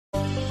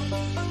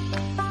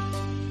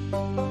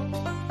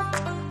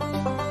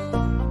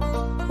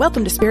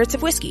Welcome to Spirits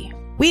of Whiskey.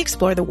 We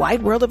explore the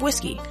wide world of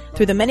whiskey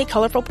through the many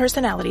colorful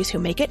personalities who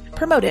make it,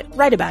 promote it,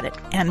 write about it,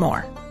 and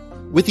more.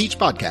 With each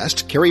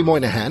podcast, Carrie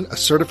Moynihan, a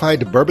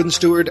certified bourbon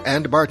steward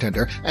and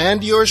bartender,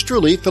 and yours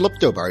truly, Philip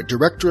Dobar,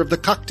 director of the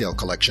Cocktail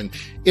Collection,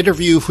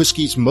 interview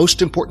whiskey's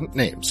most important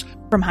names.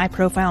 From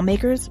high-profile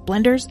makers,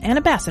 blenders, and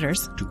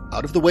ambassadors, to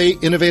out-of-the-way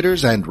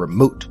innovators and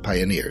remote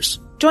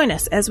pioneers. Join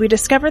us as we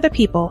discover the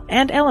people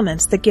and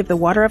elements that give the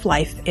water of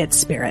life its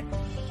spirit.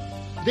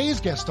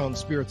 Today's guest on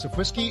Spirits of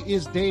Whiskey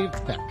is Dave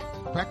Beck,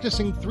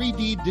 practicing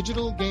 3D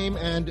digital game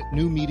and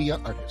new media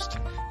artist.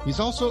 He's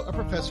also a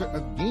professor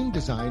of game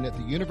design at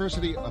the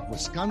University of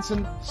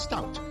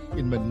Wisconsin-Stout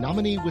in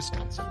Menominee,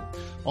 Wisconsin.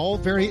 All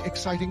very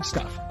exciting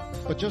stuff.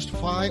 But just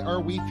why are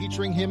we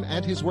featuring him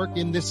and his work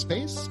in this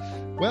space?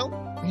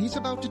 Well, he's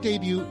about to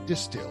debut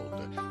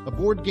Distilled, a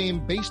board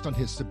game based on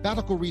his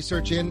sabbatical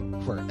research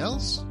in, where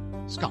else?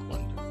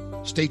 Scotland.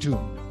 Stay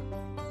tuned.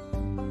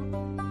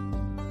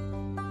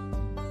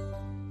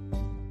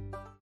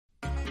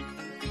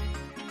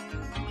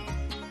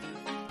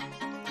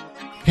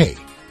 Hey,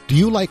 do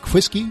you like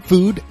whiskey,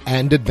 food,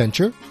 and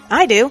adventure?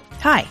 I do.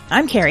 Hi,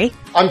 I'm Carrie.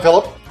 I'm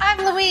Philip.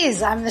 I'm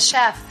Louise. I'm the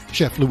chef.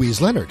 Chef Louise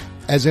Leonard,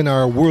 as in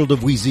our World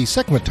of Wheezy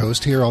segment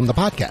host here on the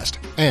podcast.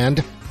 And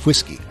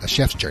Whiskey, a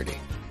Chef's Journey.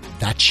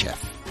 That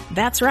chef.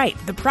 That's right,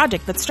 the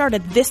project that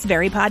started this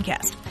very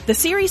podcast. The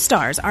series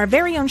stars our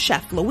very own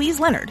chef, Louise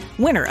Leonard,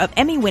 winner of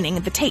Emmy-winning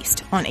The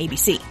Taste on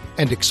ABC.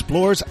 And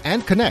explores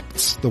and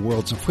connects the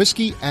worlds of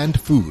whiskey and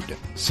food,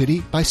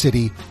 city by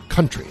city,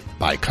 country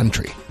by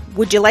country.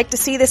 Would you like to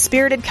see this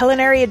spirited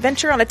culinary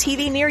adventure on a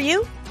TV near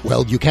you?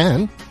 Well, you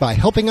can by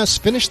helping us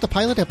finish the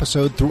pilot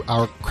episode through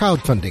our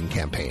crowdfunding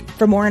campaign.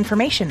 For more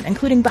information,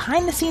 including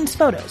behind-the-scenes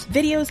photos,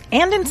 videos,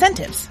 and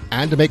incentives,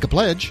 and to make a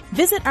pledge,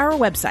 visit our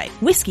website,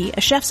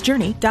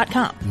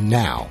 whiskeyachefsjourney.com.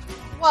 Now.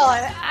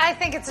 Well, I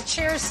think it's a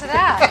cheers to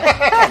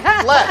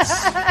that.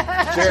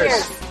 Let's.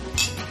 Cheers.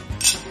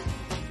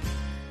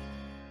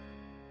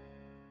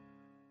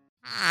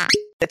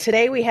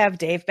 Today we have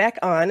Dave Beck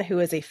on, who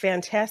is a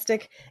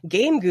fantastic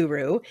game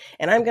guru,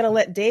 and I'm going to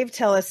let Dave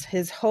tell us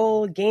his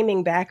whole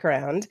gaming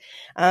background.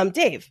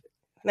 Dave,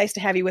 nice to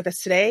have you with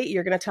us today.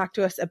 You're going to talk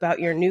to us about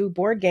your new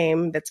board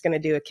game that's going to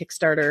do a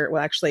Kickstarter.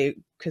 Well, actually,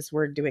 because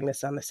we're doing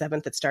this on the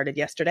 7th, it started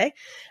yesterday.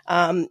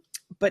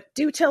 But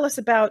do tell us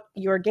about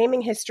your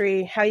gaming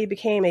history, how you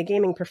became a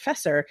gaming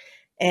professor,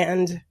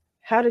 and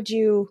how did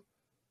you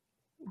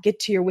get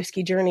to your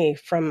whiskey journey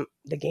from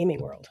the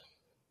gaming world?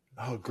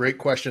 Oh, great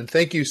question.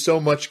 Thank you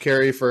so much,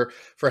 Carrie, for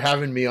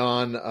having me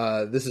on.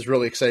 This is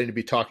really exciting to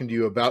be talking to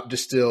you about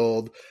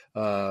Distilled,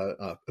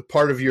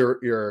 part of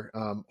your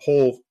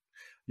whole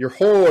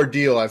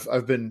ordeal.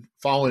 I've been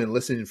following and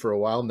listening for a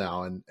while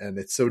now, and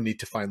it's so neat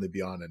to finally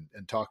be on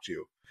and talk to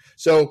you.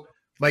 So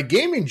my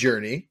gaming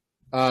journey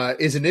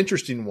is an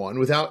interesting one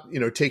without,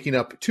 taking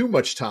up too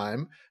much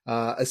time.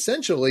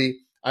 Essentially,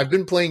 I've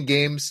been playing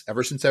games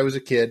ever since I was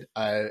a kid.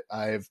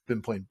 I've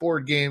been playing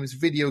board games,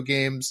 video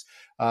games.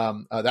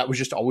 That was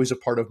just always a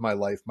part of my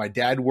life. My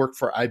dad worked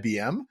for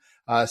IBM,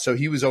 so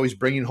he was always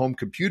bringing home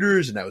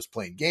computers, and I was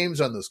playing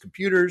games on those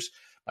computers.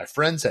 My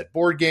friends had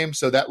board games,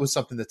 so that was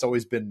something that's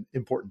always been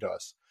important to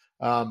us.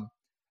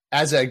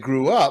 As I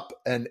grew up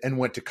and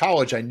went to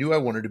college, I knew I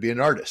wanted to be an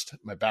artist.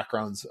 My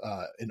background's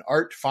in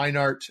art, fine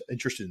art,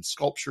 interested in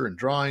sculpture and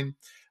drawing.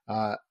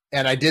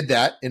 And I did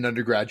that in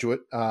undergraduate.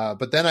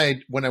 But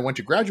then when I went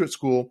to graduate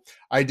school,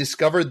 I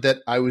discovered that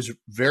I was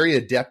very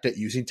adept at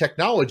using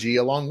technology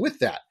along with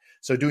that.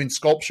 So doing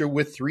sculpture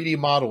with 3D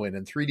modeling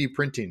and 3D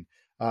printing.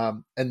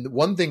 And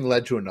one thing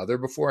led to another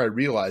before I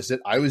realized it.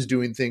 I was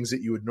doing things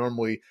that you would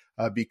normally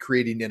be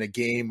creating in a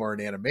game or an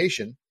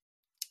animation.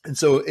 And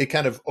so it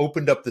kind of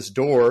opened up this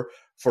door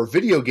for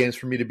video games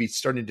for me to be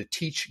starting to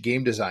teach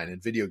game design in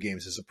video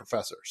games as a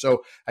professor.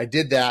 So I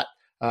did that,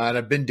 and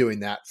I've been doing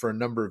that for a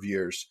number of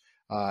years.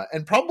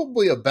 And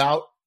probably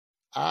about,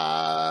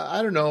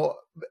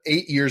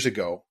 8 years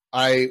ago,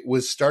 I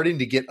was starting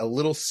to get a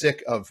little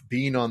sick of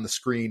being on the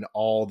screen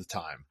all the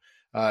time.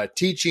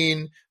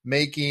 Teaching,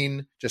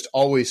 making, just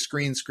always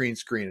screen.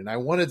 And I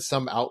wanted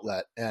some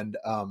outlet. And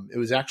it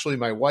was actually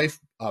my wife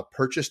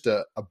purchased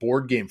a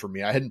board game for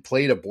me. I hadn't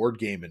played a board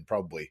game in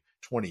probably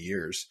 20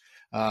 years.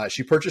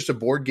 She purchased a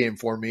board game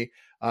for me.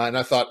 And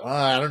I thought,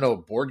 I don't know,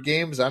 board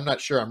games? I'm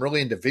not sure. I'm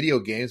really into video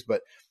games,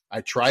 but I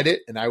tried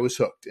it and I was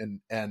hooked,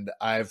 and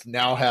I've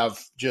now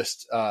have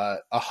just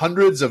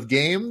hundreds of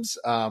games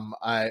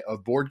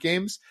of board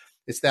games.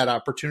 It's that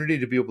opportunity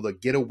to be able to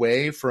get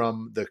away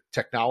from the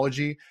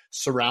technology,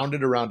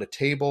 surrounded around a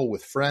table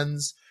with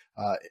friends,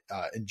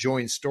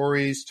 enjoying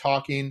stories,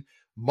 talking,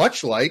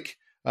 much like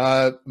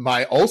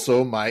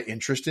my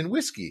interest in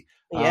whiskey.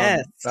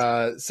 Yes.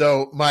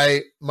 So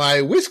my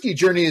whiskey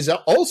journey is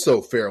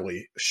also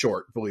fairly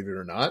short, believe it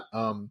or not.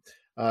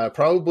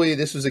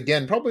 This was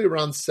probably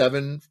around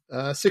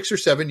 6 or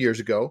 7 years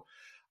ago.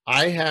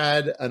 I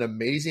had an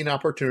amazing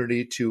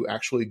opportunity to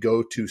actually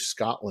go to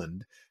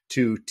Scotland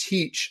to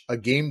teach a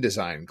game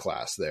design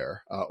class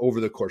there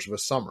over the course of a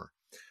summer.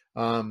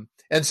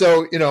 And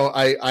so,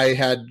 I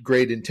had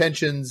great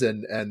intentions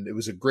and it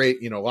was a great,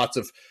 lots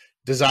of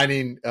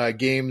designing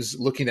games,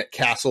 looking at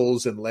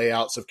castles and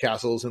layouts of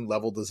castles and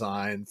level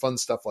design, fun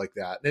stuff like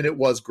that. And it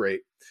was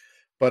great.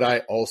 But I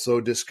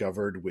also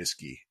discovered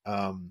whiskey.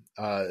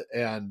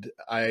 And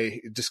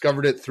I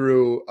discovered it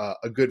through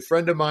a good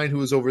friend of mine who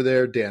was over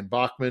there, Dan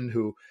Bachman,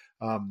 who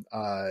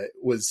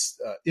was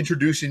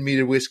introducing me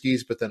to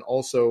whiskeys, but then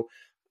also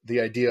the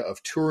idea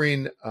of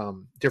touring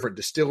different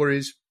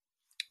distilleries.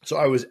 So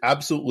I was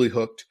absolutely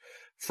hooked.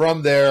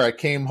 From there, I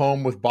came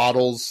home with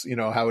bottles,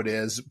 how it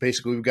is.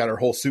 Basically, we've got our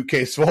whole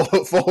suitcase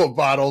full of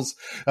bottles.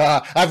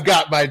 I've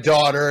got my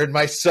daughter and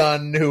my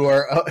son who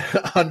are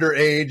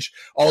underage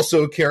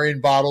also carrying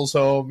bottles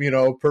home,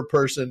 per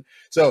person.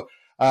 So,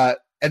 and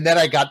then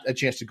I got a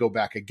chance to go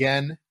back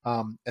again.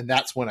 And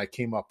that's when I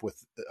came up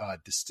with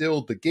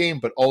Distilled, the game,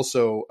 but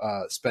also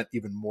spent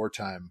even more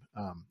time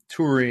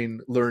touring,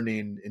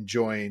 learning,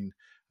 enjoying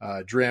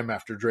dram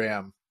after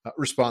dram,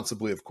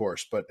 responsibly, of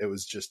course. But it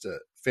was just a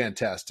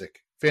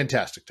fantastic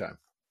time.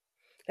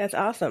 That's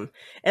awesome.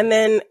 And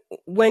then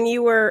when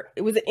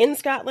was it in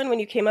Scotland when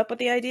you came up with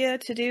the idea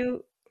to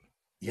do?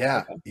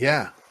 Yeah.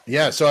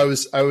 So I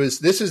was,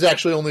 this is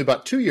actually only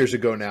about 2 years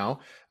ago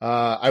now.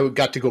 I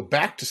got to go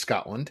back to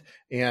Scotland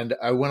and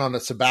I went on a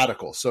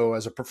sabbatical. So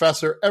as a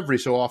professor, every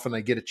so often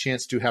I get a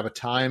chance to have a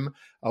time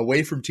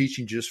away from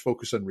teaching, just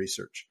focus on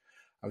research.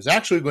 I was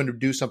actually going to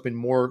do something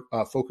more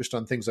focused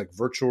on things like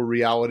virtual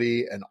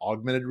reality and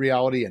augmented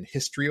reality and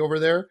history over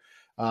there.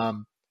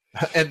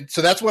 And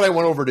so that's what I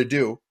went over to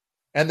do.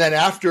 And then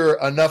after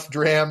enough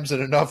drams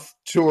and enough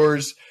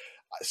tours,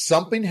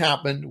 something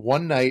happened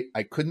one night.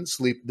 I couldn't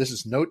sleep. This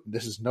is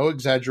no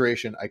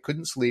exaggeration. I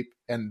couldn't sleep.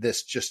 And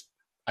this just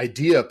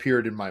idea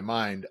appeared in my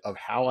mind of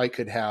how I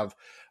could have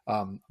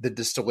the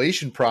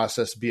distillation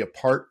process be a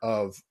part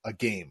of a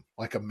game,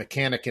 like a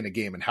mechanic in a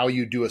game and how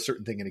you do a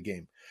certain thing in a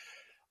game.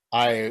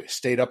 I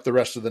stayed up the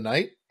rest of the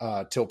night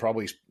till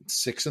probably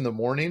 6 in the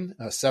morning,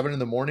 7 in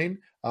the morning.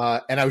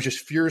 And I was just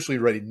furiously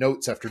writing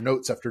notes after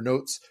notes after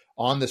notes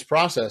on this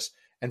process.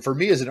 And for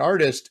me as an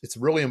artist, it's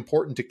really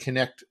important to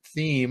connect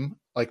theme,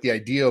 like the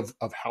idea of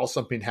how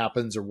something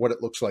happens or what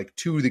it looks like,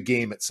 to the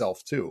game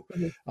itself too.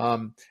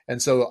 Mm-hmm.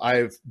 And so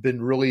I've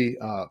been really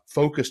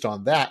focused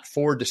on that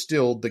for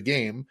Distilled, the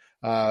game.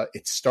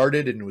 It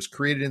started and was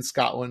created in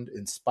Scotland,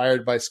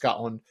 inspired by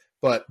Scotland,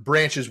 but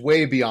branches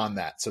way beyond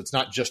that. So it's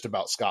not just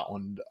about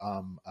Scotland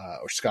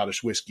or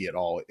Scottish whiskey at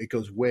all. It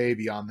goes way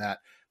beyond that.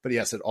 But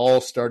yes, it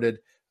all started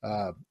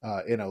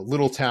in a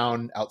little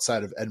town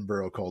outside of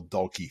Edinburgh called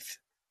Dalkeith.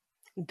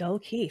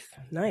 Dalkeith,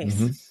 nice.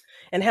 Mm-hmm.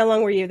 And how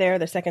long were you there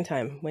the second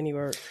time when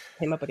you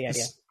came up with the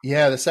idea?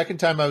 Yeah, the second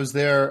time I was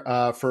there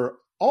for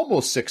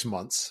almost 6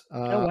 months.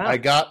 Oh, wow. I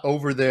got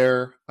over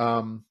there.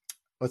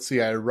 Let's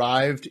see, I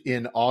arrived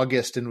in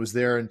August and was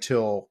there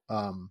until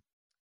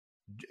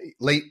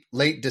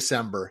late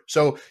December.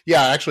 So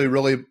yeah, actually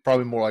really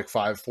probably more like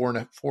 4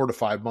 to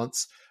 5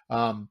 months.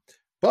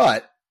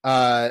 But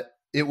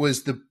it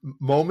was the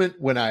moment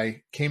when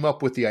I came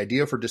up with the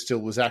idea for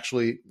Distilled was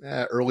actually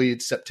early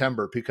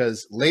September,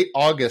 because late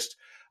August,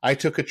 I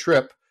took a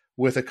trip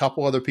with a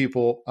couple other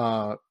people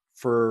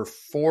for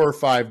 4 or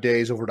 5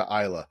 days over to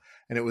Islay.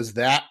 And it was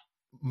that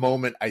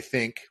moment, I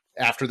think,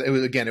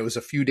 it was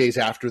a few days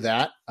after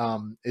that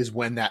is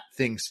when that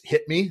thing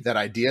hit me, that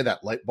idea,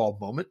 that light bulb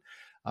moment.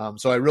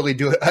 So I really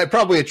do. I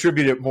probably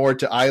attribute it more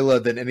to Islay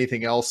than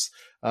anything else.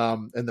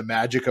 And the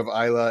magic of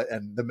Islay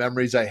and the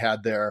memories I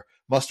had there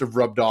must have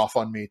rubbed off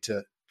on me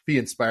to be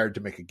inspired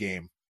to make a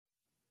game.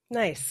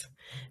 Nice.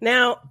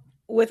 Now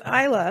with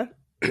Islay,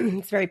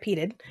 it's very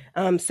peated.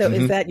 So Mm-hmm.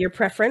 Is that your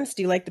preference?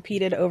 Do you like the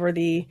peated over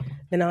the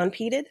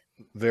non-peated?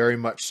 Very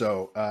much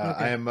so.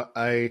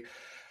 Okay.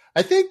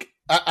 I think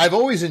I've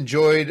always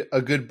enjoyed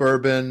a good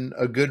bourbon,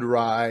 a good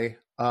rye.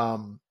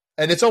 And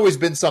it's always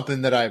been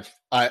something that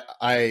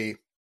I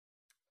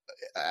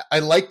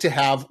like to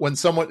have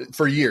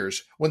for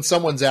years, when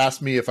someone's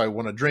asked me if I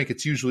want to drink,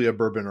 it's usually a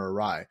bourbon or a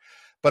rye,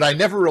 but I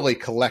never really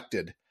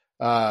collected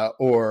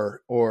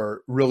or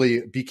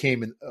really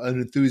became an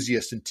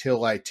enthusiast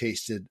until I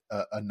tasted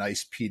a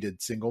nice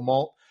peated single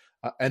malt.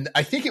 And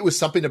I think it was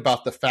something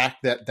about the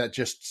fact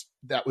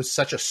that was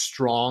such a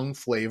strong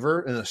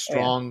flavor and a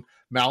strong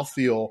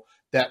mouthfeel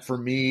that for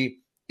me,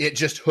 it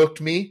just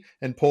hooked me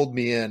and pulled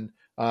me in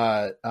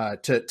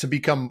to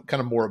become kind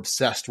of more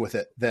obsessed with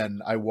it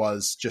than I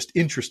was just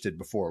interested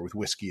before with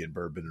whiskey and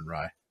bourbon and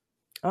rye.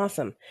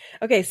 Awesome.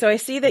 Okay, so I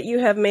see that you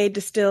have made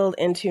Distilled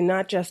into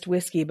not just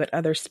whiskey, but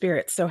other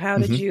spirits. So how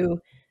did you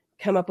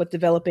come up with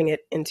developing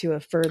it into a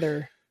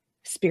further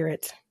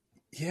spirit?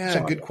 Yeah,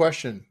 genre? good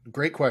question.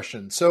 Great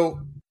question.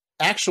 So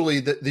actually,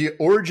 the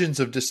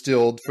origins of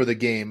Distilled for the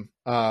game,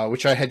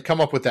 which I had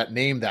come up with that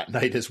name that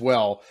night as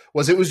well,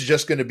 it was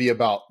just going to be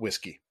about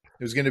whiskey.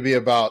 It was going to be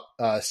about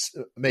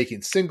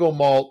making single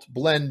malt,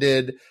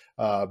 blended,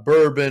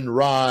 bourbon,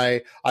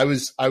 rye. I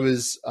was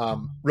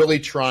really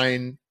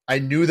trying. I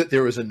knew that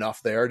there was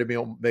enough there to be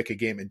able to make a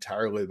game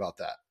entirely about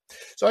that.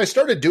 So I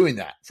started doing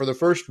that for the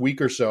first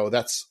week or so.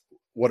 That's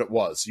what it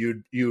was.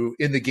 You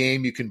in the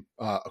game, you can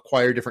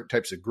acquire different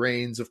types of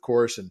grains, of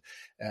course, and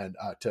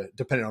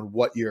depending on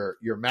what your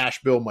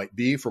mash bill might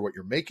be for what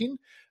you're making.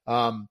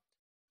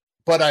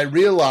 But I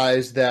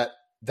realized that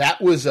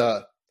was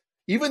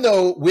even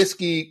though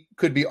whiskey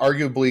could be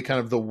arguably kind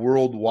of the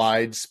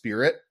worldwide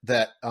spirit,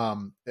 that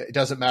it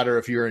doesn't matter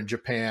if you're in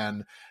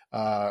Japan,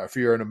 if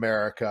you're in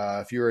America,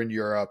 if you're in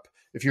Europe,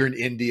 if you're in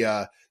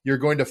India, you're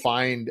going to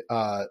find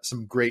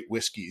some great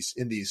whiskeys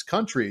in these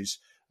countries.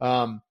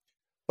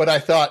 But I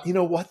thought, you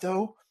know what,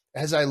 though?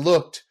 As I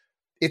looked,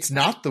 it's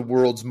not the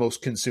world's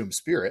most consumed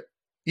spirit,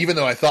 even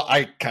though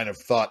I kind of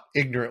thought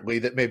ignorantly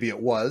that maybe it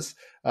was.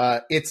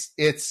 It's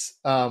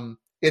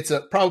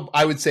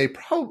I would say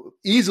probably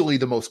easily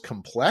the most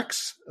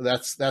complex.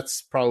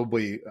 That's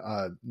probably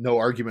no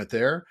argument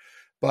there.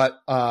 But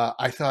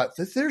I thought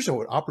that there's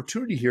an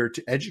opportunity here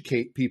to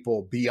educate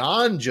people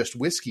beyond just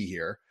whiskey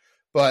here.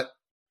 But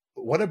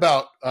what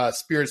about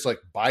spirits like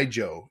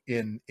baijiu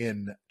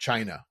in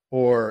China,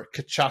 or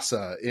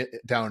cachaça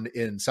down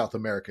in South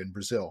America, in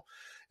Brazil?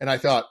 And I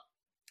thought,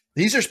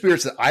 these are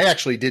spirits that I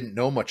actually didn't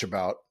know much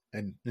about,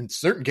 and in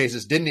certain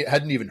cases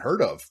hadn't even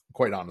heard of,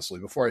 quite honestly,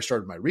 before I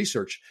started my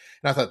research.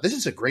 And I thought, this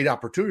is a great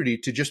opportunity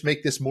to just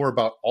make this more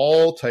about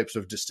all types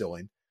of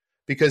distilling,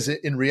 because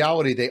in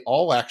reality, they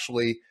all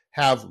actually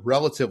have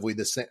relatively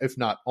the same, if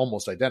not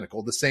almost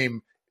identical, the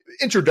same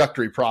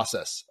introductory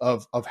process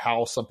of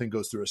how something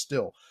goes through a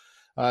still.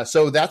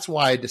 So that's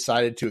why I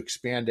decided to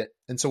expand it.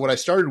 And so what I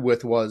started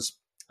with was,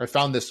 I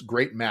found this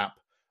great map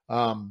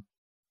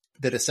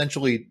that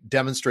essentially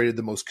demonstrated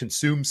the most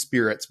consumed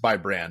spirits by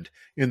brand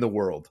in the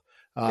world.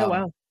 Oh,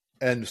 wow.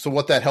 And so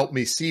what that helped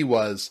me see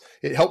was,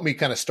 it helped me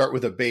kind of start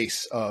with a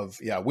base of,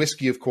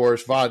 whiskey, of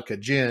course, vodka,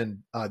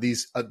 gin,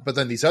 but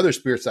then these other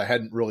spirits I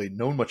hadn't really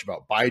known much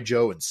about,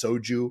 baijiu and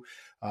soju,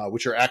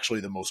 which are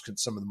actually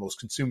some of the most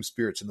consumed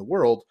spirits in the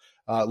world,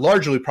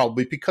 largely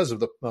probably because of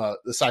the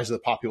size of the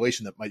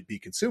population that might be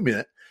consuming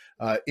it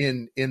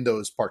in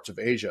those parts of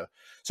Asia.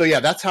 So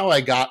that's how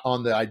I got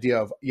on the idea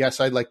of,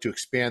 yes, I'd like to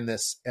expand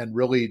this and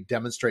really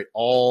demonstrate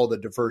all the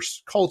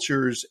diverse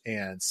cultures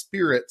and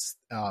spirits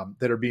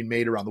that are being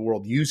made around the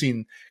world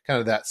using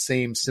kind of that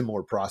same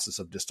similar process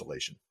of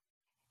distillation.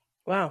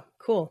 Wow,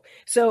 cool.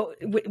 So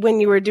when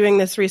you were doing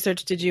this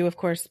research, did you, of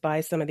course,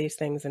 buy some of these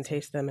things and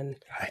taste them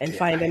and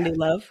find a new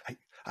love?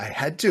 I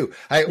had to.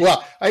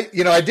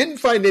 I didn't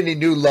find any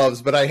new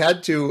loves, but I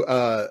had to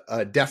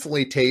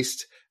definitely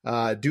taste,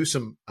 do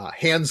some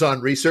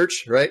hands-on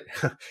research, right?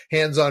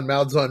 Hands-on,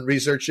 mouths-on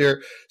research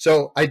here.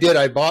 So I did.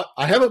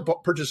 I haven't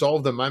purchased all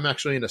of them. I'm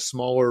actually in a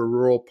smaller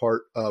rural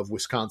part of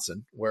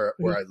Wisconsin where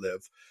I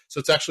live. So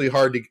it's actually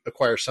hard to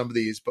acquire some of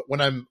these. But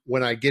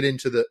when I get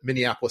into the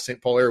Minneapolis,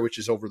 St. Paul area, which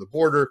is over the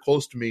border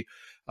close to me,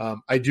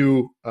 I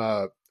do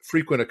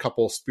frequent a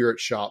couple spirit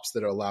shops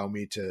that allow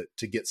me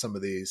to get some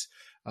of these.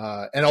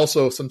 And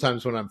also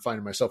sometimes when I'm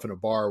finding myself in a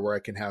bar where I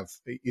can have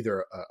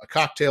either a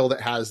cocktail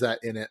that has that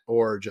in it,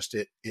 or just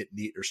it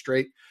neat or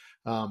straight.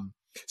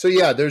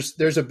 There's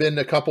been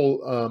a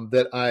couple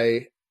that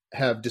I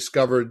have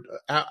discovered.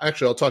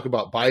 Actually, I'll talk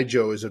about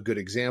baijiu as a good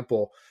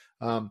example.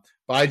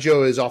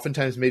 Baijiu is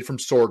oftentimes made from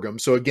sorghum.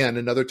 So again,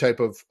 another type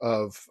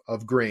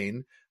of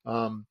grain.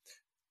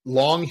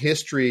 Long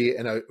history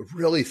and a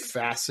really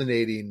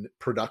fascinating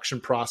production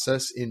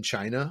process in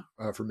China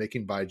for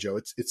making baijiu.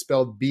 It's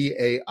spelled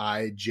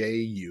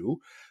Baiju,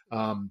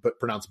 but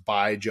pronounced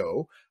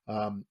baijiu.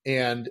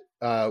 And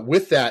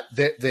with that,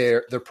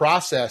 the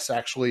process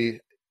actually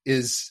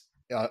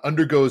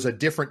undergoes a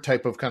different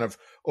type of kind of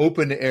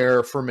open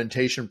air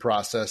fermentation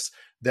process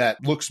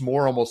that looks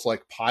more almost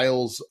like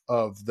piles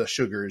of the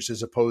sugars,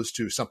 as opposed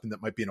to something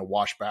that might be in a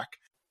washback.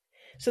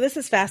 So this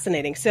is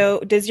fascinating. So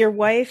does your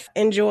wife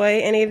enjoy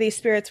any of these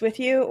spirits with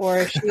you, or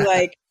is she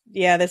like,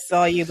 yeah, this is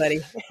all you,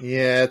 buddy?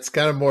 Yeah, it's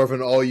kind of more of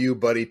an all you,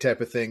 buddy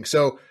type of thing.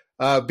 So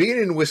being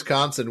in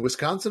Wisconsin,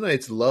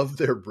 Wisconsinites love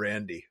their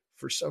brandy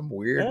for some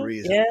weird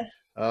reason. Yeah.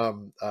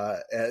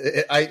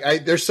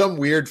 There's some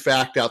weird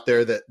fact out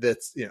there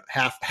that's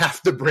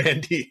half the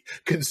brandy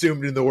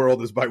consumed in the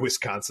world is by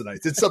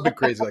Wisconsinites. It's something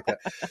crazy like that.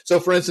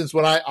 So for instance,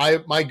 when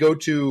my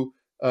go-to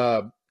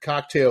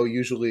cocktail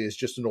usually is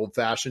just an old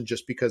fashioned,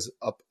 just because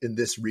up in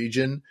this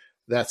region,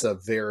 that's a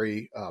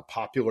very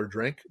popular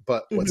drink.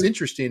 But what's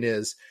interesting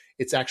is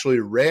it's actually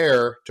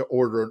rare to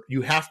order.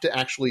 You have to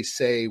actually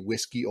say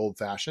whiskey old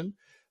fashioned,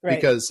 right?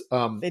 Because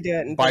they do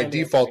it by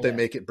default, they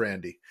make it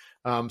brandy.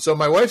 So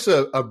my wife's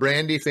a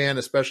brandy fan,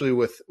 especially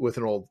with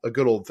a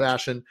good old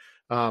fashioned.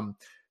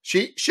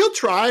 She'll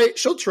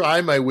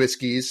try my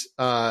whiskeys,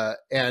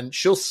 and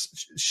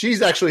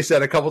she's actually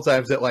said a couple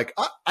times that, like,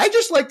 I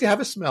just like to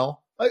have a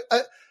smell.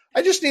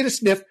 I just need a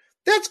sniff.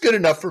 That's good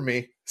enough for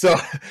me. So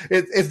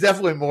it's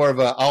definitely more of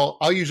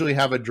I'll usually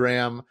have a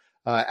dram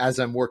as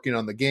I'm working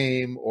on the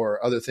game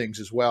or other things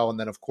as well. And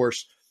then of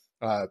course,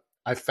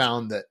 I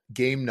found that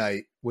game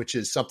night, which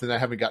is something I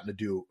haven't gotten to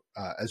do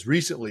as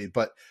recently,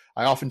 but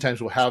I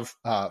oftentimes will have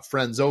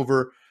friends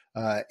over.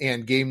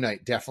 And game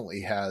night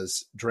definitely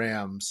has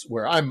drams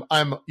where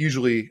I'm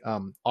usually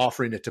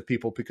offering it to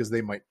people because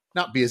they might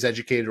not be as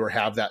educated or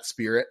have that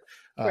spirit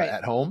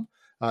at home.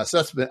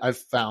 So I've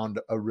found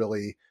a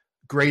really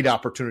great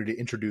opportunity to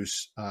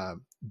introduce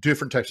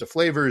different types of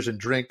flavors and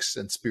drinks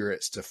and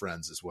spirits to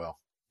friends as well.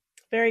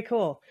 Very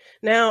cool.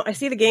 Now I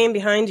see the game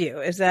behind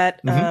you. Is that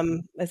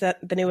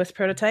the newest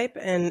prototype?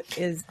 And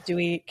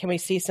can we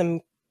see some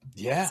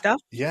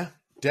stuff? Yeah,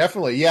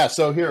 definitely. Yeah.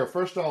 So here,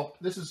 first of all,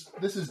 this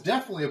is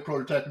definitely a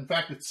prototype. In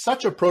fact, it's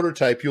such a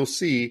prototype. You'll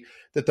see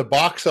that the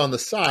box on the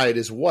side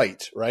is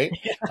white, right?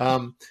 Yeah.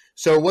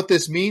 So what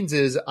this means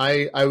is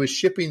I was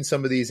shipping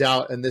some of these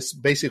out, and this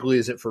basically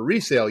isn't for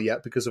resale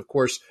yet because, of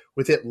course,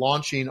 with it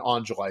launching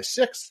on July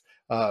 6th,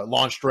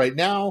 launched right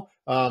now,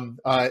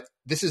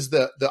 this is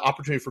the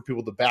opportunity for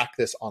people to back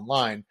this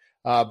online.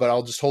 But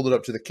I'll just hold it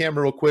up to the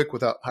camera real quick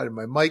without hiding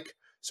my mic.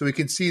 So we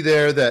can see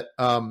there that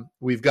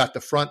we've got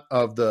the front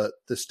of the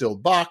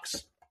distilled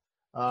box.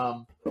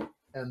 And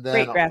then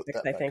great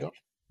graphics, I think.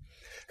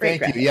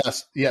 Thank you.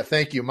 Yes. Yeah,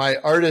 thank you. My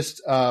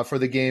artist for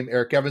the game,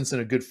 Eric Evanson,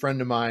 a good friend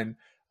of mine,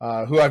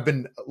 who I've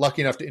been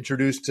lucky enough to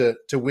introduce to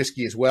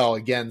whiskey as well.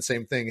 Again,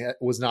 same thing,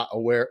 was not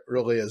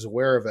as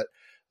aware of it.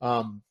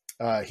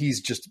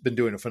 He's just been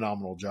doing a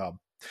phenomenal job.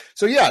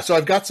 So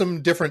I've got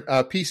some different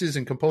pieces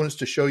and components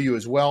to show you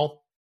as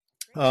well.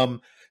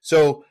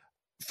 So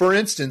for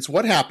instance,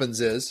 what happens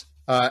is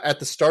at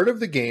the start of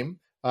the game,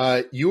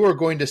 you are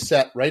going to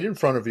set right in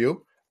front of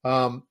you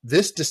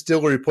this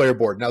distillery player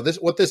board. Now,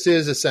 what this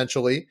is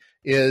essentially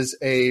is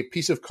a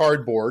piece of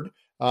cardboard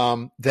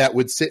that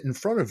would sit in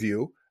front of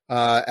you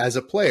as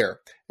a player.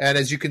 And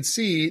as you can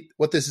see,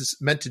 what this is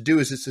meant to do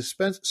is it's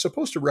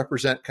supposed to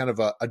represent kind of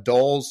a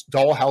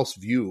dollhouse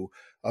view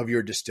of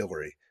your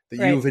distillery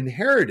that you've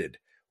inherited.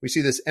 We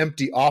see this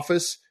empty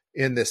office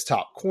in this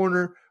top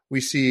corner. We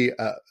see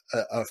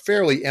a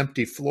fairly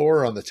empty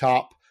floor on the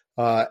top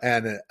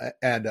and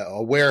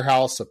a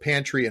warehouse, a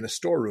pantry, and a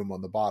storeroom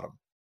on the bottom.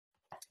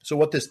 So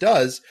what this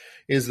does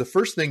is the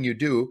first thing you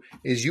do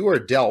is you are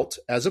dealt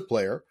as a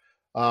player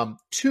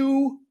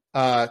two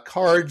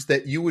cards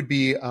that you would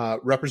be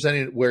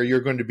representing where you're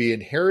going to be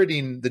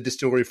inheriting the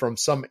distillery from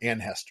some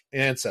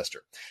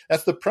ancestor.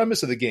 That's the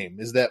premise of the game,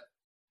 is that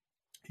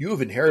you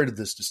have inherited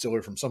this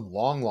distillery from some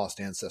long lost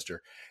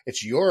ancestor.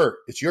 It's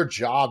your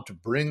job to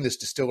bring this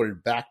distillery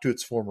back to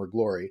its former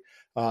glory,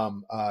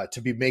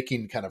 to be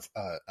making kind of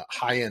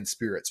high end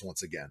spirits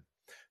once again.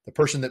 The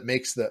person that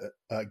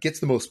gets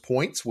the most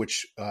points,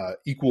 which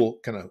equal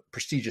kind of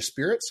prestigious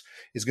spirits,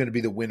 is going to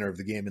be the winner of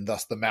the game, and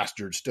thus the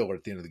master distiller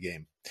at the end of the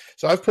game.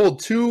 So I've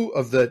pulled 2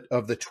 of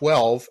the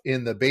 12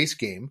 in the base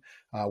game.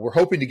 We're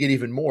hoping to get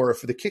even more.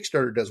 If the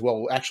Kickstarter does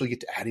well, we'll actually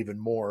get to add even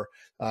more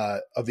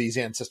of these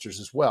ancestors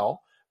as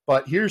well.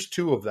 But here's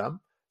 2 of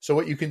them. So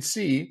what you can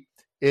see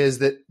is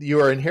that you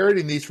are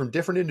inheriting these from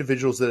different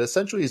individuals that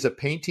essentially is a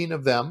painting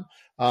of them.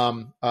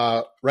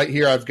 Right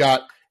here, I've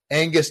got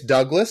Angus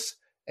Douglas.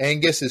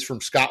 Angus is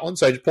from Scotland,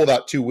 so I just pulled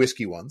out 2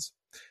 whiskey ones.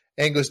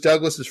 Angus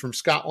Douglas is from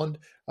Scotland.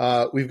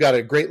 We've got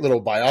a great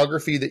little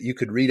biography that you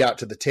could read out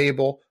to the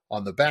table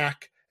on the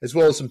back, as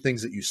well as some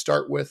things that you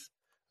start with.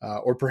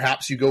 Or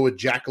perhaps you go with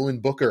Jacqueline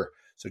Booker.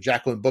 So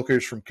Jacqueline Booker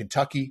is from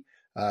Kentucky.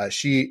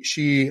 She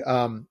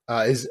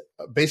is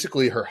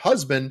basically, her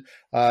husband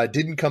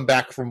didn't come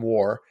back from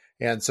war.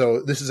 And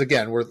so this is,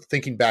 again, we're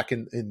thinking back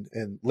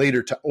in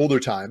later to older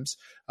times.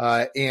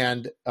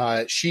 And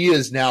she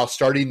is now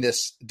starting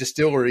this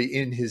distillery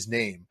in his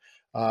name.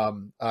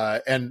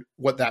 And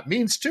what that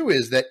means too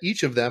is that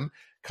each of them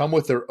come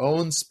with their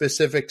own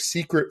specific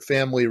secret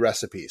family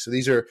recipe. So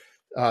these are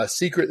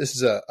secret. This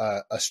is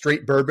a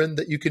straight bourbon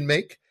that you can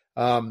make,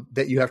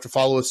 that you have to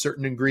follow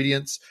certain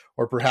ingredients,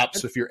 or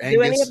perhaps if you're Angus.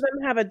 Do any of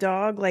them have a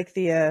dog like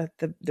the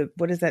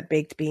what is that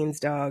baked beans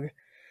dog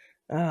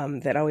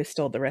that always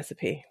stole the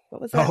recipe?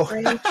 What was that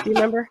brand? Do you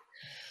remember?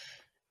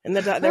 And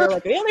they were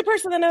like, the only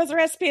person that knows the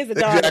recipe is the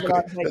dog. Exactly.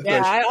 I was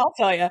like, I'll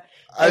tell you.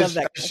 I love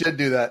that. I should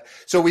do that.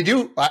 So we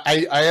do.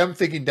 I am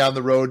thinking down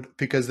the road,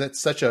 because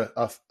that's such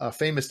a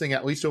famous thing,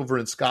 at least over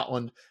in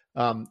Scotland.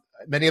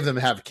 Many of them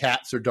have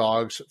cats or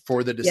dogs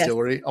for the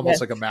distillery,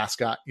 almost like a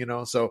mascot,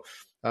 So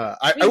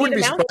I wouldn't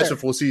be surprised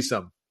if we'll see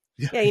some.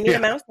 Yeah, you need a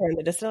mouse there in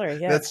the distillery.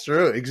 Yeah, that's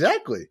true.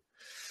 Exactly.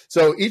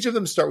 So each of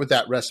them start with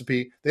that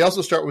recipe. They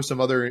also start with some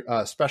other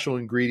special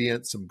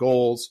ingredients, some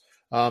goals,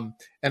 and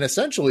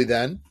essentially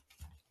then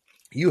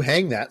you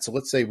hang that. So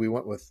let's say we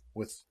went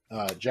with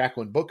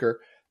Jacqueline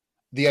Booker.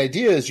 The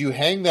idea is you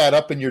hang that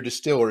up in your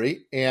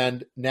distillery,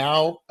 and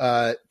now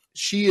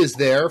she is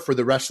there for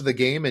the rest of the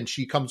game, and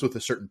she comes with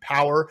a certain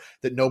power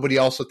that nobody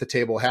else at the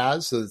table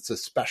has. So it's a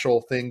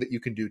special thing that you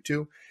can do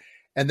too.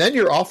 And then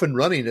you're off and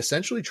running,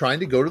 essentially trying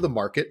to go to the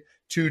market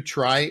to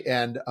try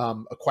and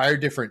acquire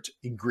different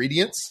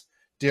ingredients,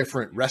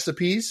 different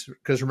recipes,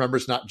 because remember,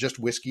 it's not just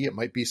whiskey. It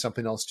might be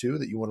something else too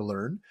that you want to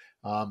learn.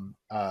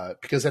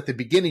 Because at the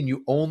beginning,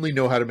 you only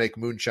know how to make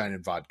moonshine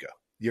and vodka.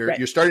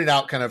 You're starting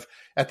out kind of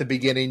at the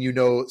beginning,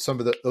 some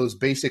of those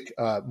basic,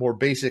 more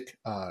basic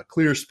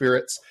clear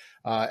spirits,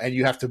 and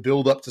you have to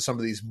build up to some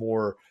of these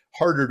more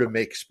harder to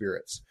make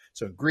spirits.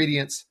 So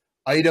ingredients,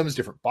 items,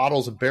 different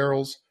bottles and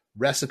barrels,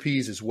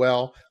 recipes as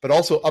well, but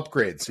also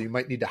upgrades. So you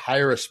might need to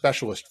hire a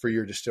specialist for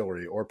your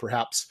distillery, or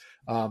perhaps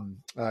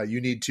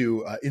you need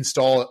to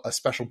install a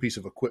special piece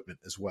of equipment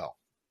as well.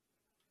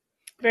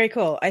 Very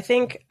cool. I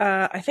think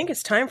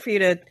it's time for you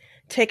to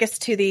take us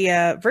to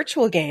the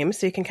virtual game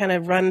so you can kind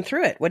of run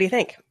through it. What do you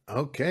think?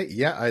 Okay.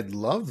 Yeah, I'd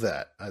love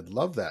that.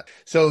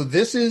 So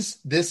this is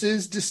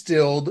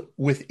distilled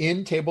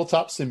within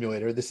Tabletop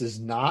Simulator. This is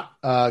not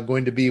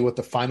going to be what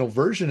the final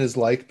version is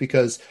like,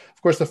 because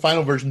of course the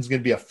final version is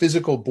going to be a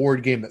physical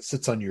board game that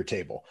sits on your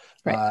table,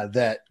 right.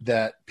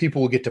 that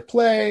people will get to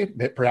play,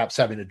 perhaps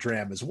having a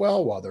dram as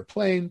well while they're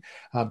playing.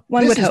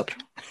 One would hope.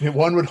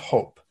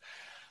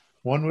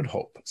 One would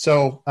hope.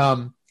 So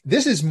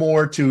this is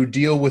more to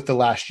deal with the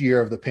last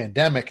year of the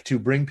pandemic, to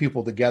bring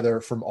people together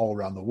from all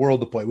around the world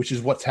to play, which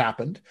is what's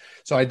happened.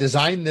 So I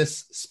designed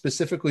this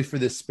specifically for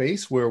this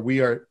space where we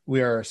are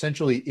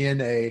essentially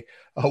in a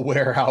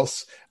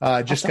warehouse,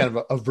 just kind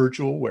of a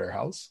virtual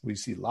warehouse. We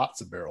see lots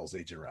of barrels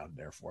aging around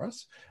there for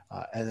us.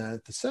 And then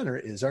at the center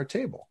is our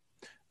table.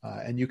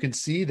 And you can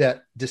see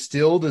that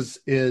Distilled this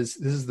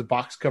is the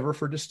box cover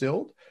for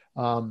Distilled.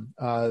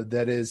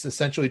 That is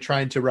essentially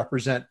trying to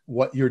represent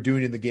what you're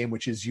doing in the game,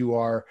 which is you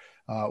are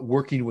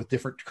working with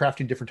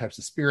crafting different types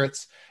of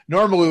spirits.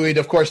 Normally, we'd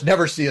of course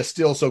never see a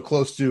still so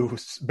close to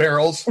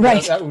barrels.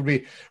 Right. That would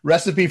be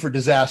recipe for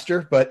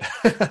disaster. But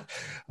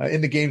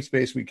in the game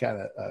space, we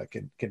kind of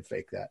can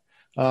fake that.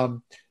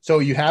 So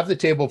you have the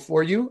table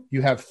for you.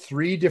 You have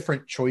 3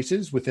 different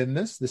choices within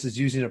this. This is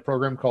using a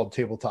program called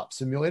Tabletop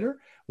Simulator,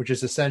 which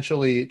is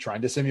essentially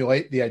trying to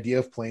simulate the idea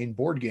of playing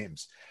board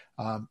games.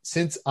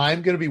 Since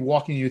I'm going to be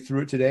walking you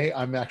through it today,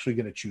 I'm actually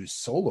going to choose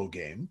solo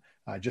game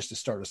just to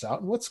start us out.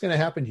 And what's going to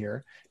happen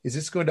here is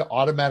it's going to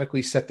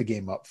automatically set the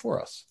game up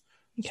for us.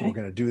 Okay. So we're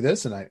going to do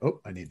this, and I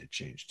need to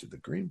change to the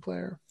green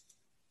player.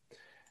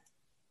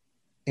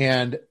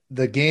 And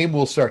the game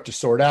will start to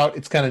sort out.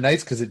 It's kind of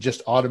nice because it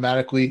just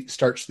automatically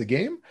starts the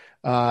game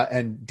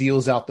and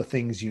deals out the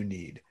things you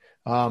need.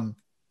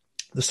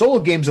 The solo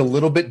game's a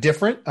little bit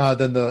different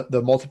than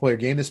the multiplayer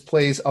game. This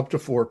plays up to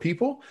 4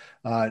 people,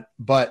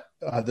 but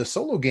the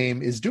solo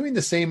game is doing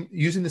the same,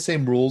 using the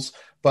same rules,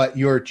 but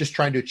you're just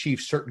trying to achieve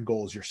certain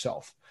goals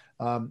yourself.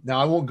 Now,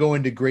 I won't go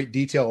into great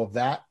detail of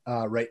that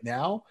right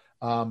now.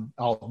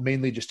 I'll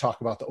mainly just talk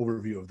about the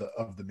overview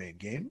of the main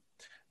game.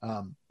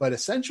 But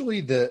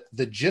essentially,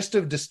 the gist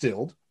of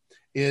Distilled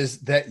is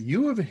that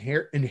you have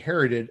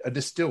inherited a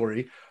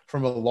distillery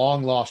from a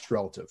long-lost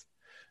relative.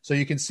 So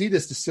you can see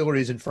this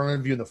distillery is in front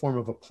of you in the form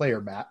of a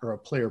player mat or a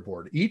player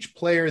board. Each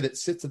player that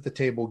sits at the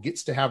table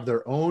gets to have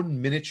their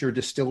own miniature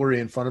distillery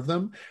in front of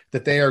them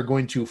that they are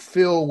going to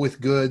fill with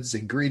goods,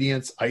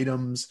 ingredients,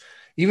 items,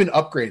 even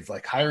upgrades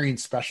like hiring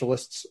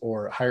specialists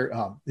or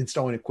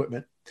installing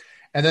equipment.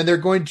 And then they're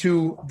going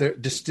to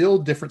distill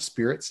different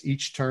spirits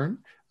each turn.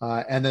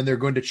 And then they're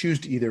going to choose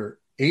to either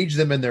age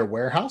them in their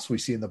warehouse, we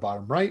see in the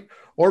bottom right,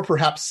 or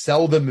perhaps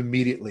sell them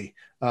immediately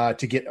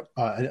to get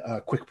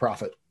a quick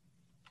profit.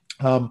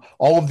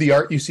 All of the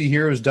art you see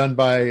here is done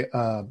by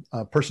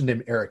a person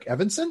named Eric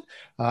Evanson,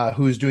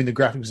 who is doing the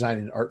graphic design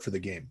and art for the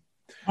game.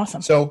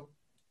 Awesome. So,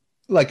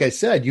 like I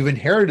said, you've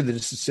inherited the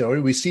distillery.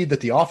 We see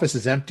that the office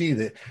is empty,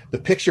 the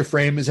picture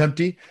frame is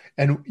empty,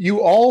 and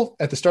you all,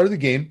 at the start of the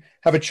game,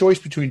 have a choice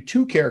between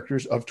 2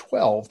 characters of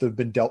 12 that have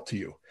been dealt to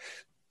you.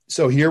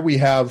 So here we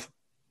have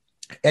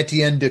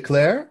Etienne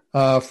Declerc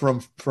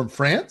from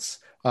France.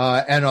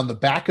 And on the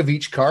back of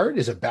each card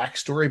is a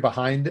backstory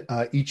behind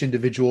each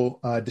individual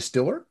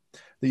distiller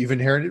that you've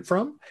inherited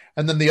from.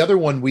 And then the other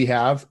one we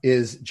have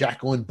is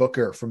Jacqueline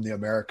Booker from the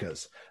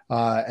Americas.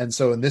 And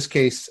so in this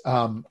case,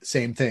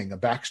 same thing, a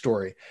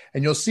backstory.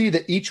 And you'll see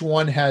that each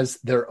one has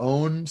their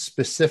own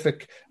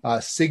specific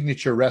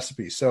signature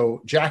recipe.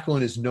 So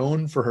Jacqueline is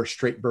known for her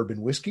straight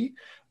bourbon whiskey.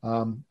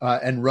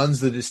 And runs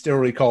the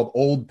distillery called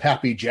Old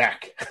Pappy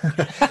Jack.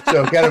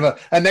 So kind of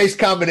a nice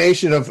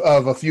combination of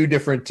a few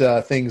different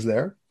things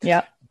there.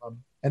 Yeah.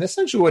 And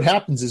essentially what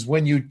happens is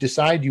when you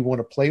decide you want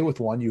to play with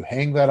one, you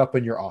hang that up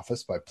in your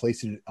office by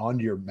placing it on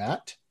your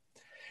mat.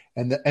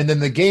 And then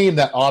the game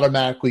that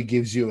automatically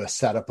gives you a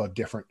setup of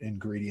different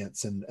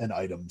ingredients and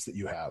items that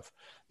you have.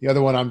 The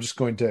other one I'm just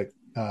going to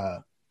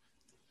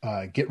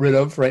get rid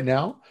of right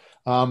now.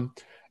 And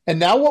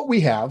now what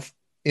we have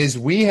is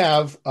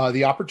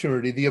the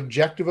opportunity, the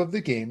objective of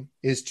the game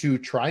is to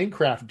try and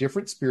craft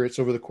different spirits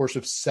over the course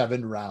of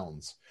 7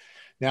 rounds.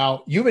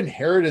 Now, you've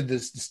inherited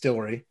this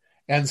distillery,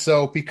 and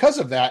so because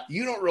of that,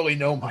 you don't really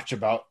know much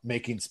about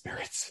making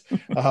spirits.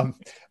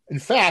 In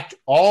fact,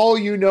 all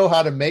you know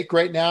how to make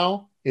right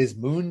now is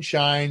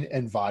moonshine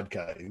and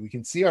vodka. We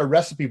can see our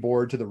recipe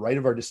board to the right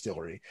of our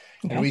distillery,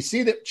 and we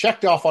see that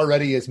checked off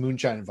already as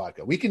moonshine and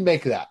vodka. We can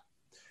make that.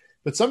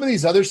 But some of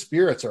these other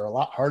spirits are a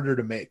lot harder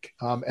to make.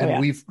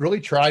 We've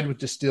really tried with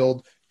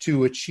Distilled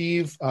to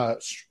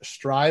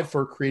strive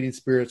for creating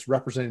spirits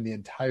representing the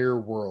entire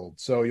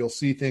world. So you'll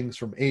see things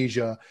from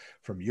Asia,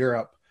 from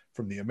Europe,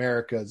 from the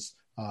Americas,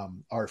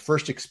 Our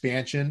first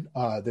expansion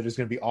that is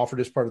going to be offered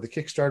as part of the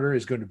Kickstarter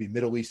is going to be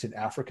Middle East and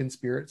African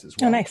spirits as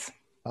well. Oh,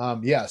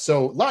 nice.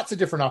 So lots of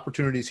different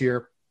opportunities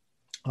here.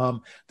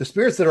 The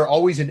spirits that are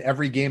always in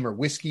every game are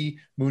whiskey,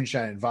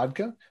 moonshine, and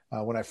vodka.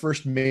 When I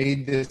first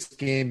made this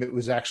game, it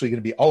was actually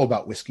going to be all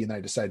about whiskey, and I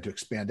decided to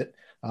expand it.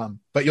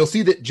 But you'll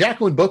see that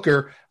Jacqueline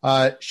Booker,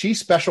 she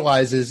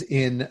specializes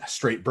in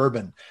straight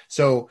bourbon.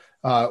 So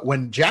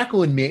when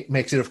Jacqueline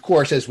makes it, of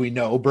course, as we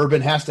know,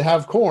 bourbon has to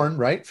have corn,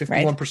 right?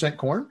 51%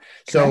 corn.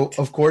 So, Correct.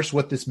 of course,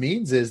 what this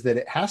means is that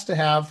it has to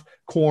have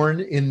corn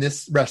in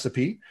this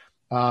recipe,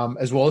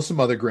 as well as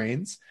some other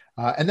grains.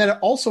 And then it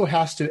also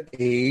has to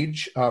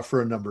age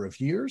for a number of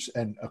years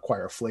and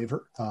acquire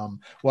flavor.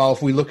 While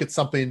if we look at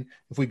something,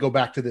 if we go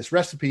back to this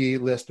recipe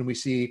list and we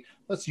see,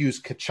 let's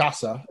use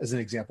cachaça as an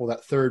example,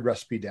 that third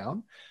recipe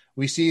down,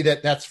 we see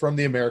that that's from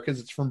the Americas.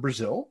 It's from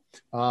Brazil.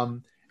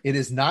 It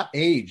is not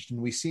aged.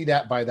 And we see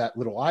that by that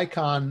little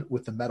icon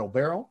with the metal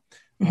barrel.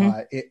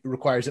 It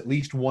requires at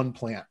least one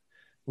plant.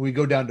 We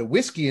go down to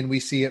whiskey and we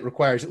see it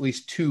requires at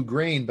least 2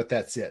 grain, but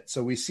that's it.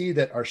 So we see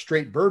that our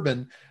straight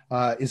bourbon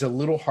is a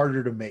little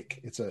harder to make.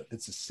 It's a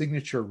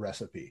signature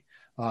recipe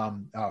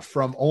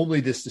from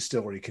only this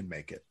distillery can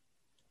make it.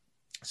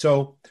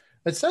 So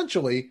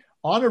essentially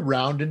on a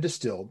round and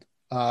distilled,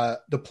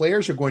 the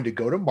players are going to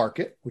go to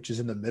market, which is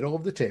in the middle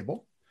of the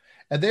table,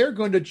 and they're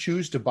going to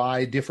choose to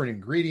buy different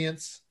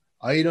ingredients,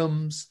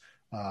 items,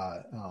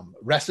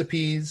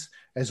 recipes,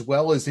 as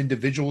well as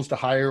individuals to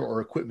hire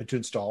or equipment to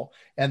install.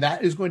 And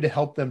that is going to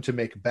help them to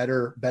make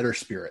better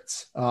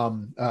spirits.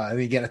 And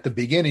again, at the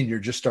beginning, you're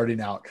just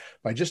starting out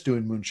by just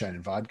doing moonshine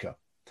and vodka.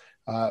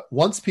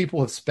 Once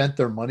people have spent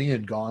their money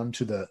and gone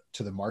to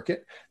the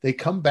market, they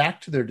come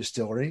back to their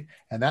distillery,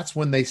 and that's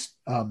when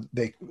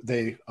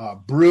they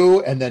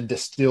brew and then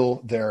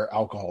distill their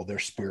alcohol, their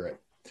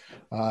spirit.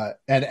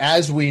 And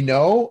as we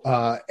know,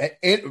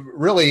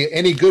 really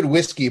any good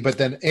whiskey, but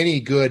then any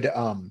good,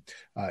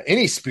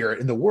 any spirit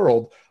in the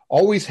world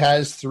always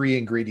has 3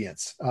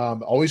 ingredients,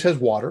 always has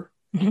water,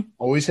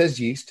 always has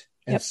yeast,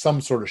 and some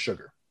sort of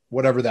sugar,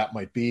 whatever that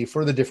might be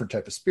for the different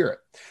type of spirit.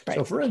 Right.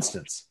 So for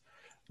instance,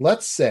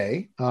 let's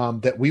say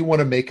that we want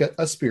to make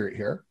a spirit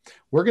here.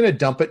 We're going to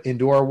dump it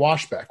into our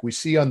washback. We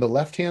see on the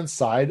left-hand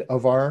side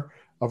of our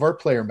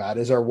player mat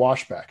is our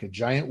washback, a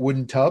giant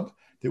wooden tub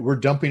that we're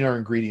dumping our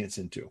ingredients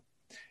into.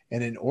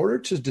 And in order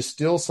to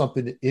distill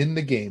something in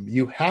the game,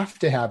 you have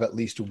to have at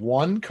least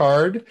 1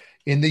 card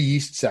in the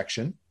yeast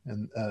section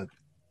and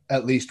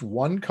at least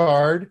 1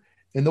 card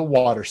in the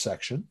water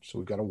section. So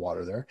we've got a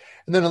water there.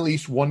 And then at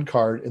least 1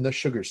 card in the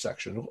sugar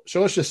section.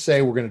 So let's just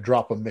say we're going to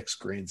drop a mixed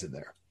grains in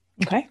there.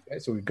 Okay.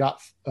 So we've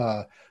got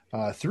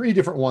 3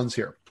 different ones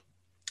here.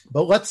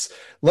 But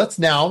let's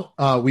now,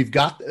 we've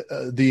got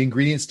the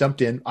ingredients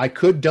dumped in. I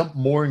could dump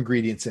more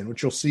ingredients in,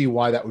 which you'll see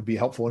why that would be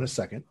helpful in a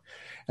second.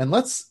 And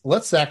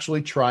let's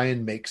actually try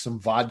and make some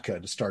vodka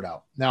to start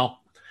out. Now,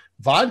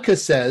 vodka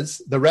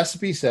says, the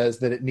recipe says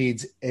that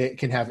it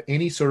can have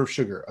any sort of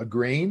sugar, a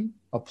grain,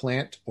 a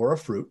plant, or a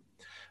fruit.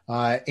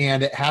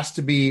 And it has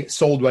to be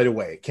sold right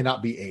away. It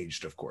cannot be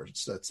aged, of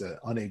course. That's an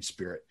unaged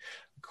spirit,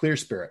 clear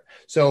spirit.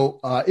 So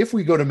if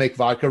we go to make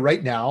vodka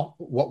right now,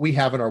 what we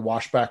have in our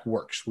washback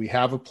works. We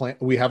have a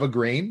plant, we have a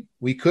grain.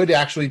 We could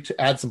actually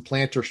add some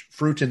plant or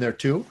fruit in there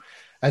too,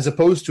 as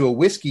opposed to a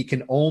whiskey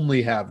can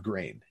only have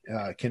grain.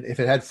 If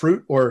it had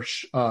fruit or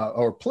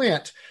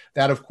plant,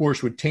 that of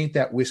course would taint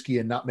that whiskey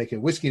and not make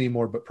it whiskey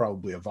anymore, but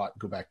probably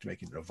go back to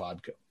making it a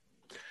vodka.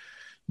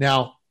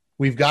 Now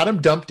we've got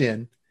them dumped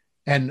in.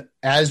 And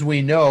as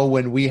we know,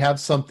 when we have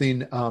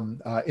something in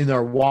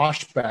our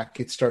washback,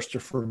 it starts to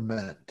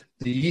ferment.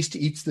 The yeast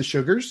eats the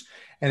sugars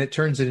and it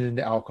turns it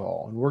into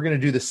alcohol. And we're going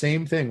to do the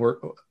same thing.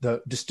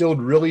 The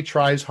distilled really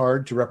tries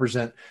hard to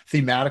represent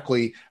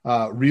thematically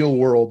real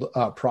world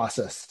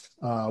process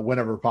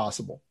whenever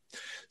possible.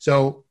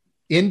 So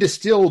in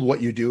distilled,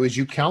 what you do is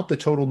you count the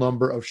total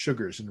number of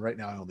sugars. And right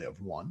now I only have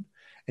 1.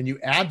 And you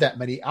add that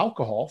many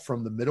alcohol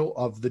from the middle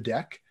of the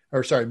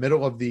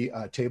middle of the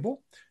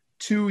table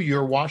to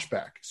your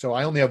washback. So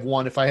I only have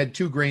 1. If I had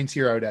 2 grains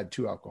here, I would add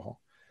 2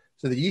 alcohol.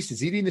 So the yeast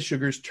is eating the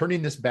sugars,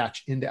 turning this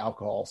batch into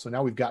alcohol. So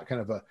now we've got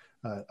kind of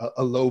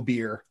a low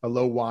beer, a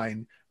low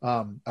wine,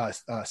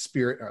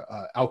 spirit,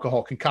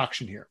 alcohol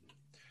concoction here.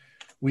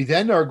 We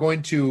then are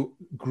going to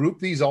group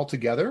these all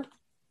together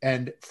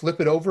and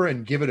flip it over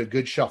and give it a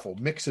good shuffle,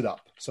 mix it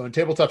up. So in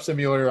Tabletop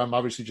Simulator, I'm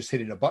obviously just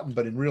hitting a button,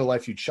 but in real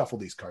life, you'd shuffle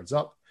these cards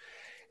up.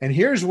 And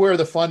here's where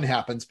the fun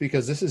happens,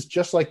 because this is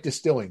just like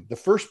distilling. The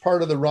first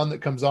part of the run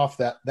that comes off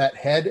that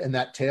head and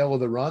that tail of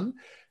the run,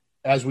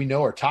 as we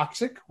know, are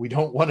toxic. We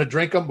don't want to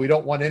drink them. We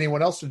don't want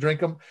anyone else to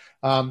drink them.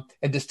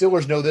 And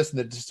distillers know this, and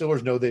the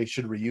distillers know they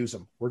should reuse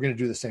them. We're going to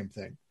do the same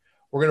thing.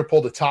 We're going to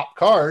pull the top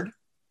card,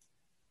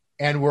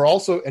 and we're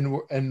also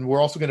going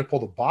to pull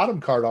the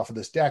bottom card off of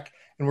this deck,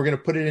 and we're going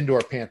to put it into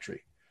our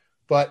pantry.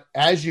 But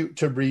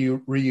to be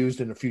reused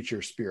in a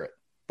future spirit.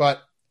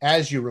 But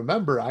as you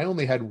remember, I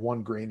only had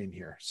 1 grain in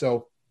here.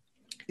 So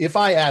if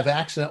I have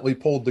accidentally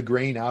pulled the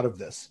grain out of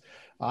this,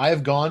 I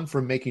have gone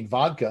from making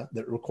vodka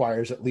that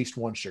requires at least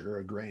 1 sugar,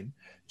 a grain,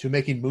 to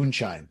making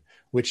moonshine,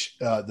 which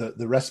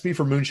the recipe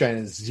for moonshine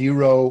is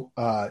 0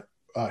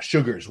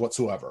 sugars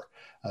whatsoever.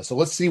 So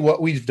let's see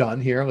what we've done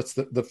here.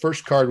 The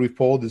first card we've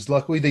pulled is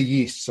luckily the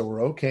yeast, so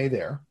we're okay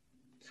there.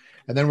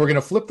 And then we're going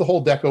to flip the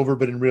whole deck over,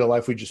 but in real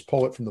life, we just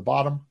pull it from the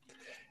bottom.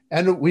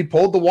 And we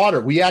pulled the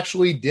water. We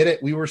actually did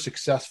it. We were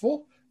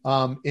successful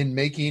in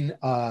making,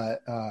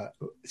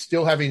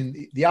 still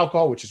having the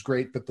alcohol, which is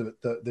great, but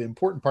the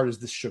important part is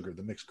this sugar,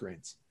 the mixed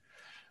grains.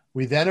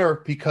 We then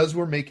because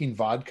we're making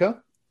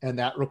vodka, and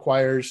that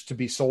requires to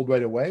be sold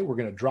right away, we're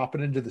going to drop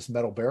it into this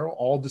metal barrel.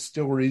 All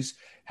distilleries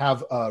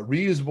have a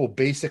reusable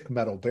basic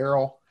metal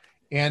barrel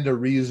and a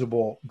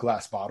reusable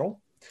glass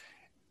bottle.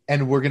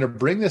 And we're going to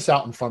bring this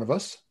out in front of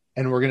us,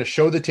 and we're going to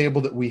show the table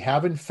that we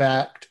have, in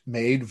fact,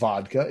 made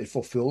vodka. It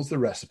fulfills the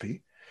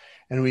recipe.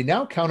 And we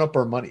now count up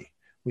our money.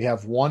 We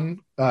have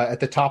one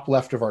at the top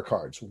left of our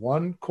cards,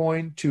 1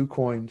 coin, 2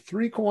 coin,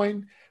 3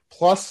 coin,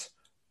 plus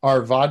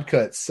our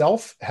vodka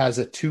itself has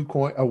a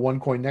 1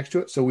 coin next to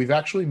it. So we've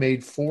actually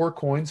made 4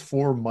 coins,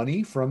 4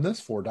 money from this,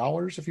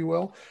 $4, if you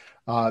will,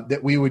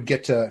 that we would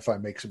get to, if I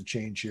make some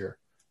change here,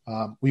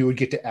 we would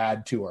get to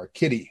add to our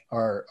kitty,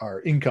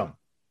 our income.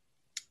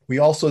 We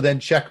also then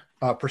check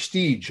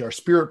prestige, our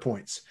spirit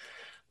points.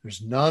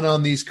 There's none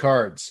on these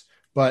cards,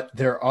 but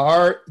there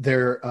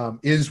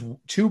is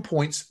 2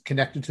 points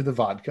connected to the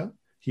vodka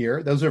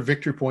here. Those are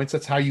victory points.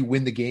 That's how you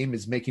win the game,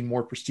 is making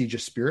more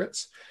prestigious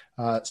spirits.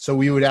 So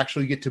we would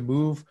actually get to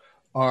move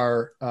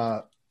our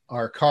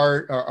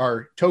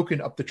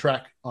token up the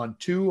track on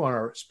 2 on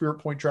our spirit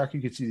point track.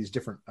 You can see these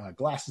different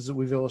glasses that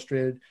we've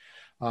illustrated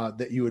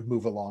that you would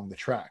move along the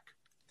track.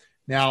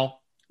 Now,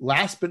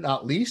 last but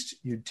not least,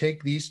 you'd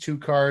take these 2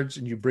 cards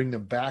and you bring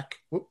them back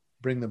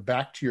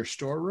to your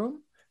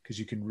storeroom, because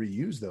you can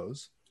reuse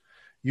those.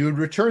 You would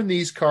return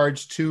these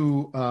cards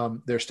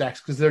to their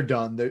stacks because they're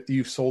done.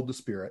 You've sold the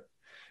spirit.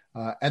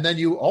 And then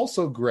you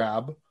also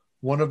grab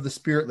one of the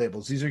spirit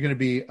labels. These are going to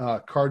be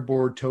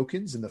cardboard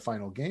tokens in the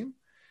final game.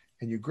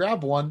 And you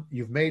grab one,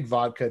 you've made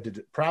vodka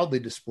to proudly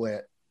display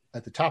it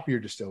at the top of your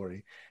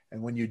distillery.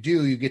 And when you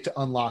do, you get to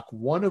unlock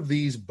one of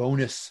these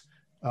bonus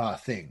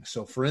things.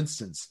 So for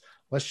instance,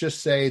 let's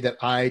just say that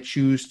I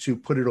choose to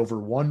put it over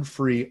 1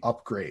 free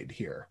upgrade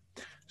here.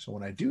 So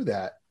when I do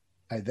that,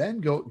 I then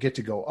get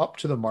to go up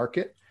to the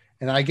market,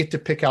 and I get to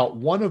pick out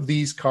one of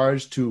these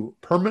cards to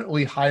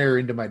permanently hire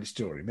into my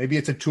distillery. Maybe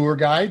it's a tour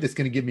guide that's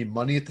going to give me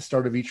money at the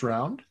start of each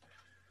round.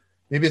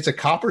 Maybe it's a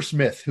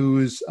coppersmith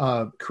who's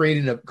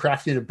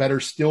crafting a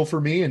better still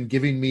for me and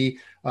giving me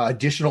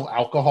additional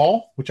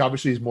alcohol, which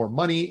obviously is more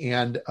money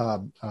and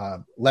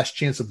less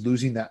chance of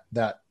losing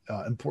that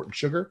important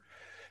sugar.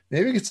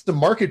 Maybe it's the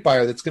market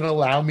buyer that's going to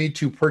allow me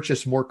to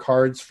purchase more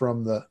cards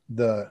from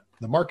the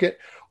market,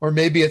 or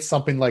maybe it's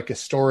something like a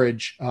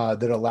storage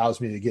that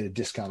allows me to get a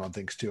discount on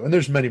things too. And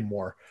there's many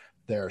more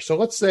there. So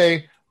let's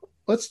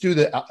do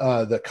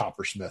the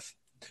coppersmith.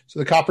 So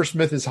the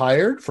coppersmith is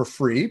hired for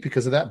free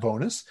because of that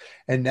bonus.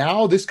 And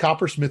now this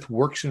coppersmith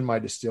works in my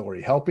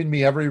distillery, helping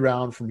me every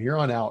round from here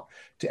on out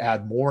to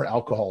add more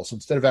alcohol. So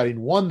instead of adding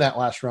 1 that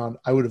last round,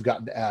 I would have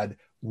gotten to add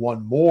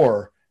 1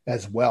 more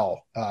as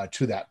well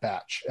to that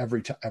batch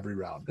every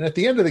round. And at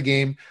the end of the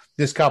game,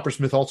 this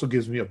coppersmith also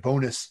gives me a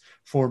bonus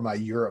for my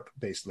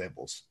Europe-based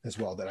labels as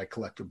well that I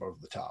collect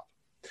above the top.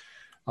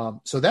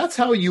 So that's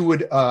how you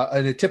would,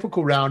 in a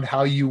typical round,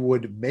 how you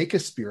would make a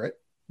spirit.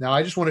 Now,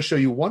 I just want to show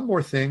you one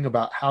more thing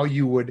about how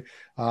you would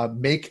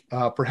make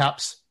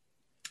perhaps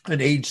an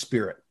aged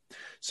spirit.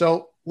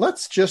 So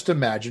let's just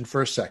imagine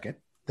for a second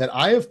that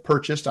I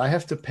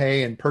have to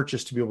pay and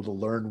purchase to be able to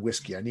learn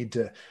whiskey. I need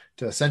to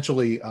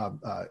essentially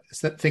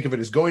think of it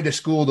as going to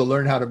school to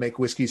learn how to make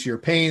whiskey. So you're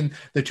paying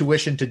the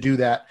tuition to do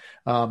that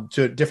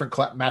to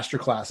different master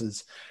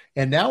classes.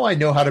 And now I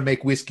know how to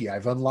make whiskey.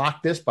 I've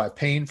unlocked this by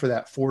paying for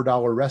that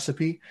 $4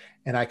 recipe,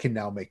 and I can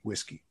now make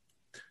whiskey.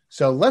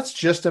 So let's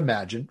just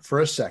imagine for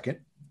a second.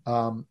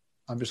 I'm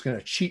just going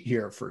to cheat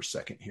here for a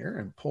second here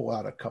and pull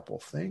out a couple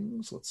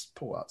things. Let's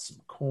pull out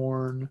some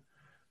corn.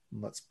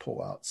 Let's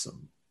pull out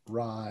some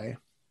rye.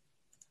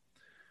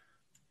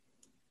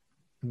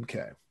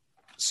 Okay.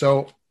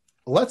 So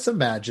let's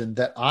imagine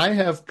that I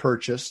have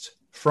purchased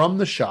from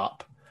the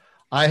shop,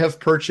 I have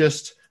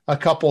purchased a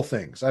couple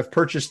things. I've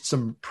purchased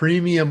some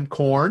premium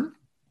corn.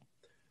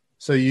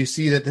 So you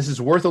see that this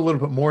is worth a little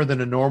bit more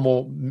than a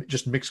normal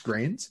just mixed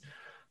grains.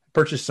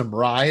 Purchased some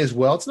rye as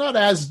well. It's not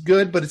as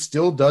good, but it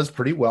still does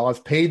pretty well.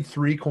 I've paid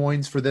 3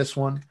 coins for this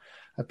one.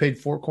 I paid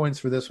 4 coins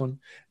for this one.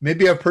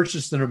 Maybe I've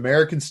purchased an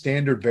American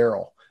Standard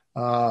barrel.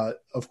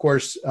 Of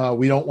course,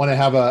 we don't want to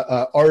have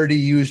a already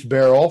used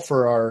barrel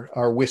for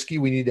our whiskey.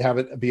 We need to have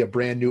it be a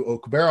brand new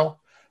oak barrel.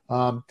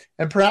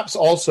 And perhaps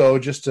also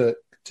just to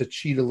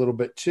cheat a little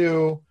bit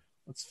too,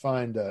 let's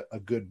find a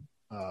good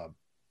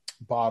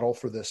bottle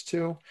for this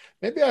too.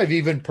 Maybe I've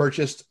even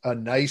purchased a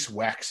nice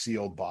wax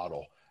sealed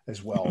bottle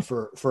as well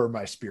for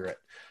my spirit.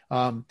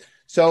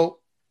 So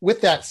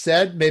with that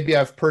said, maybe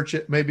I've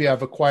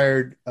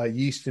acquired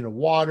yeast in a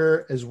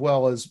water as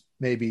well as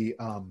maybe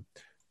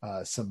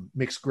some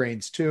mixed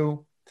grains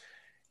too.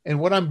 And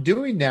what I'm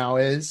doing now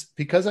is,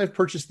 because I've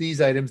purchased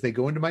these items, they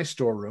go into my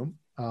storeroom.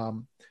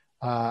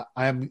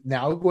 I'm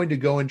now going to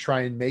go and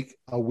try and make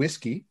a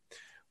whiskey.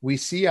 We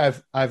see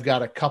I've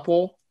got a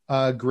couple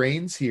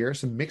grains here,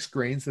 some mixed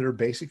grains that are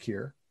basic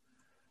here.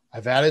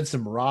 I've added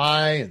some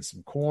rye and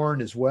some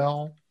corn as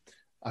well.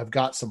 I've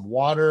got some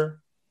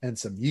water and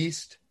some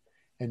yeast.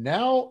 And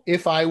now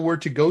if I were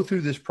to go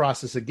through this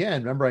process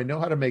again, remember, I know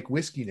how to make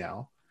whiskey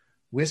now.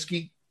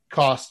 Whiskey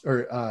costs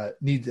or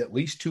needs at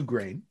least 2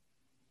 grain.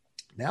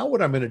 Now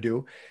what I'm going to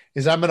do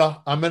is I'm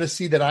going to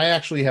see that I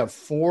actually have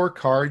 4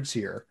 cards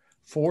here,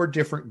 4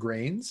 different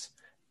grains.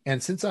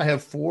 And since I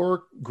have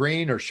 4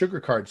 grain or sugar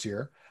cards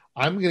here,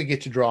 I'm going to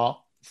get to draw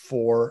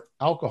 4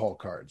 alcohol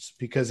cards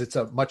because it's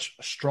a much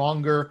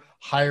stronger,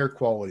 higher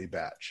quality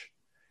batch.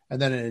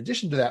 And then in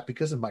addition to that,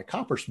 because of my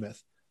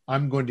coppersmith,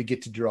 I'm going to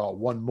get to draw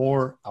 1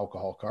 more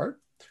alcohol card.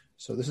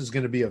 So this is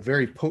going to be a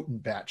very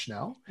potent batch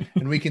now.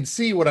 And we can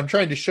see what I'm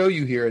trying to show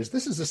you here is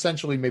this is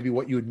essentially maybe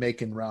what you would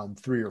make in round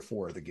 3 or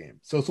 4 of the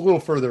game. So it's a little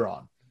further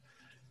on.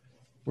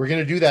 We're going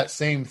to do that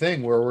same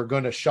thing where we're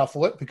going to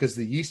shuffle it because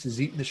the yeast is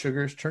eating the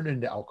sugars, turn it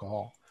into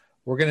alcohol.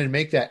 We're going to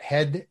make that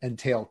head and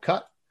tail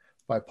cut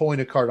by pulling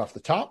a card off the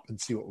top and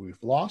see what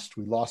we've lost.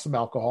 We lost some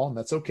alcohol, and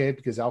that's okay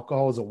because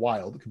alcohol is a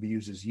wild. It can be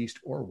used as yeast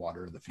or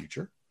water in the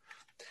future.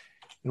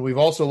 And we've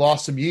also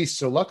lost some yeast.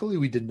 So luckily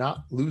we did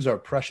not lose our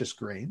precious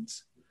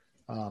grains.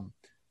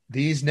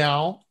 These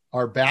now,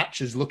 our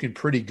batch is looking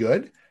pretty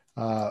good.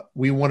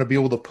 We want to be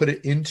able to put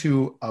it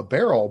into a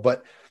barrel,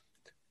 but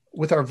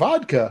with our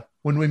vodka,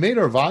 when we made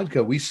our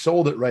vodka, we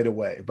sold it right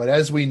away. But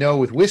as we know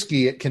with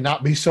whiskey, it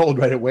cannot be sold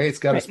right away. It's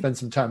got to spend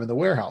some time in the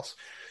warehouse.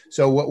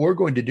 So what we're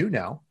going to do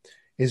now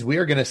is we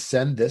are going to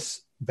send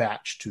this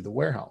batch to the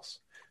warehouse.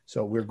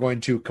 So we're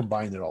going to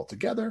combine it all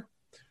together.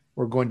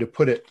 We're going to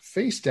put it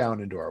face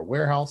down into our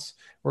warehouse.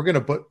 We're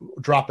going to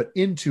drop it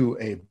into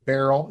a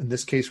barrel. In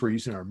this case, we're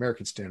using our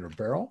American Standard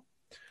barrel.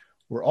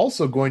 We're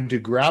also going to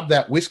grab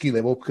that whiskey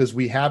label because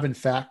we have, in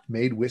fact,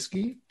 made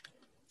whiskey.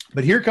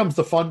 But here comes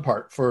the fun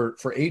part for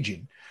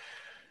aging.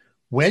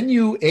 When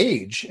you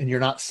age and you're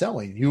not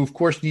selling, you, of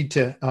course, need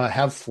to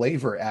have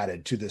flavor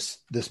added to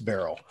this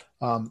barrel.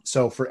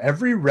 So for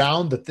every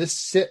round that this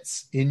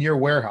sits in your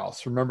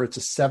warehouse, remember, it's a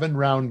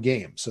 7-round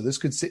game. So this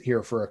could sit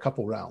here for a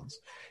couple rounds.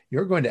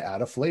 You're going to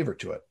add a flavor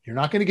to it. You're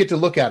not going to get to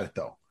look at it,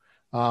 though.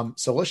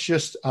 So let's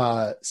just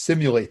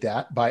simulate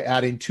that by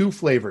adding 2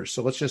 flavors.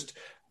 So let's just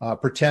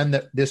pretend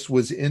that this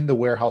was in the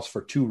warehouse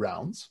for 2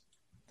 rounds.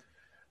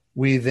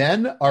 We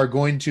then are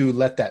going to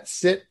let that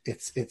sit.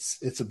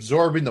 It's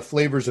absorbing the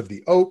flavors of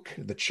the oak,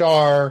 the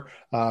char,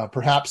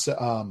 perhaps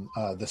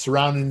the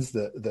surroundings,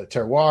 the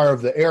terroir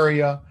of the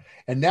area.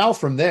 And now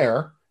from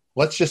there,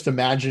 let's just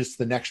imagine it's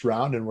the next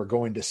round and we're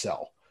going to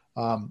sell.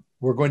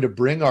 We're going to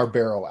bring our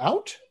barrel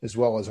out as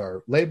well as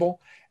our label,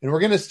 and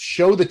we're going to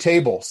show the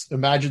tables.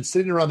 Imagine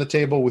sitting around the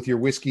table with your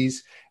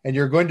whiskeys, and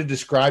you're going to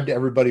describe to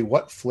everybody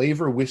what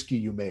flavor whiskey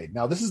you made.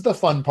 Now, this is the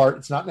fun part.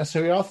 It's not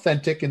necessarily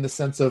authentic in the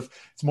sense of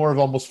it's more of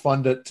almost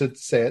fun to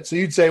say it. So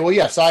you'd say, well,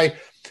 yes, I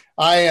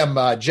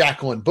am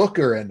Jacqueline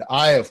Booker, and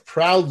I have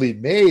proudly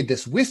made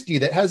this whiskey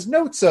that has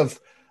notes of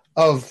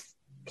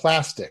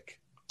plastic.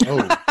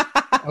 Oh,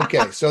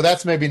 okay. So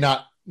that's maybe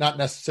not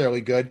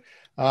necessarily good.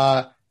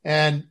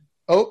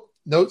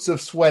 Notes of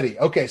sweaty.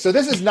 Okay, so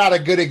this is not a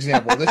good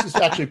example. This is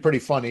actually pretty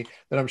funny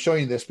that I'm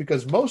showing you this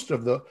because most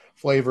of the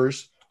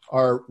flavors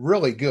are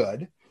really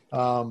good.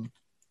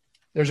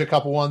 There's a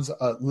couple ones,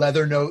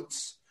 leather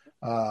notes,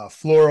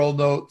 floral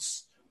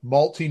notes,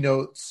 malty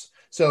notes.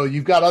 So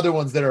you've got other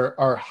ones that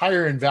are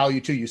higher in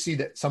value too. You see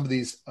that some of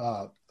these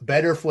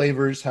better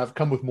flavors have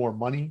come with more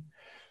money.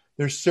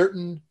 There's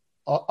certain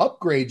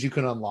upgrades you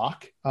can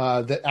unlock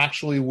that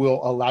actually will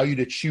allow you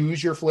to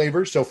choose your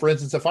flavors. So for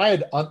instance, if I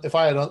had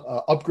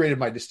upgraded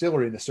my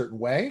distillery in a certain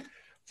way,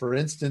 for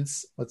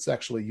instance, let's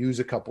actually use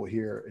a couple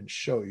here and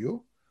show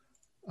you.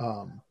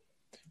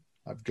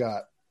 I've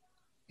got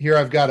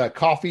a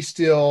coffee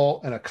still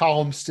and a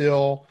column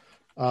still.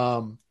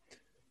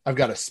 I've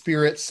got a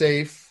spirit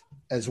safe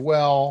as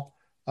well.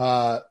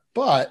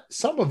 But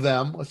some of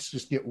them, let's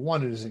just get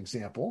one as an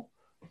example.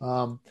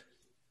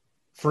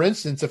 For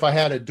instance, if I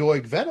had a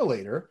Doig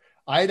ventilator,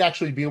 I'd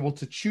actually be able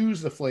to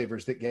choose the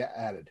flavors that get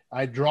added.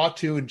 I'd draw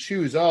 2 and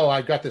choose,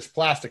 I've got this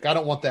plastic. I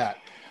don't want that.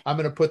 I'm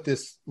going to put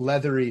this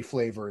leathery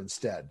flavor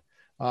instead.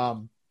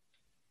 But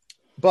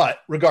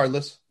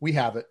regardless, we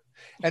have it.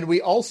 And we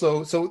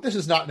also, so this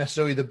is not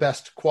necessarily the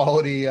best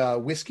quality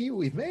whiskey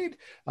we've made,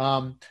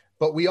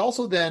 but we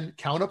also then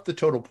count up the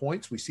total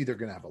points. We see they're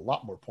going to have a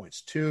lot more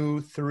points,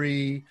 2,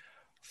 3,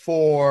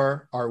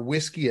 4. Our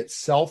whiskey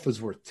itself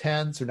is worth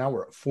 10. So now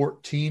we're at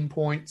 14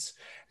 points.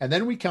 And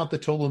then we count the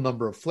total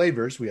number of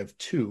flavors. We have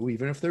 2,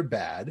 even if they're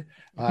bad.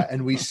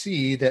 And we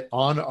see that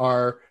on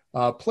our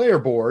player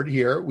board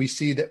here, we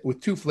see that with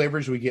 2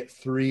 flavors, we get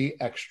 3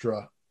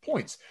 extra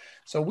points.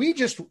 So we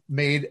just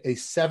made a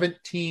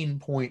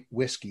 17-point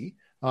whiskey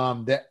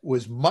that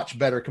was much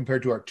better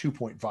compared to our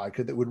 2-point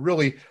vodka that would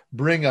really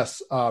bring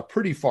us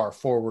pretty far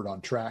forward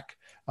on track.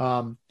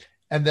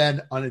 And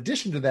then in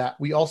addition to that,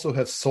 we also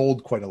have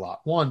sold quite a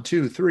lot. 1,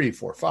 2, 3,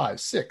 4, 5,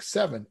 6,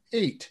 7,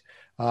 8.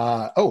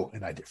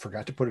 And I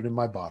forgot to put it in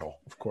my bottle.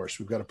 Of course,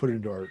 we've got to put it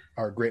into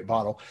our great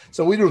bottle.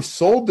 So we would have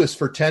sold this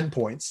for 10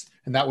 points,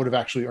 and that would have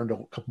actually earned a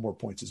couple more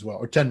points as well,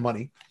 or 10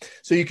 money.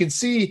 So you can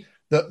see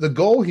the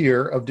goal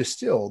here of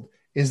Distilled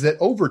is that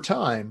over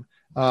time,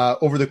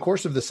 over the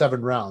course of the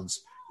 7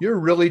 rounds, you're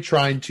really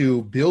trying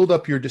to build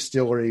up your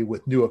distillery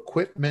with new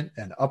equipment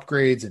and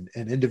upgrades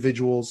and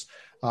individuals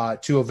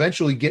to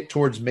eventually get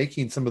towards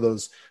making some of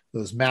those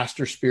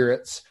master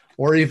spirits,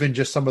 or even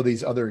just some of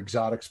these other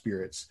exotic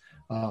spirits.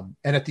 And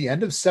at the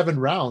end of 7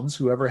 rounds,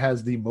 whoever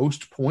has the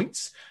most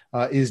points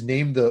is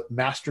named the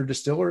master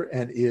distiller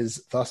and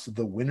is thus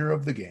the winner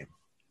of the game.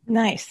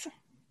 Nice.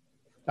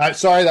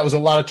 Sorry, that was a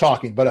lot of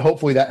talking, but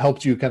hopefully that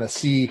helped you kind of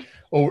see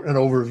an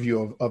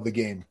overview of the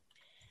game.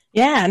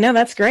 Yeah, no,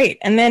 that's great.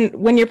 And then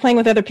when you're playing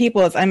with other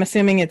people, I'm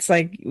assuming it's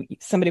like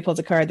somebody pulls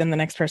a card, then the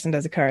next person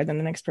does a card, then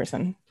the next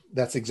person.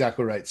 That's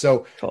exactly right.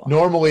 So cool.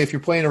 Normally, if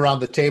you're playing around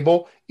the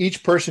table,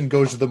 each person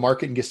goes to the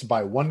market and gets to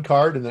buy 1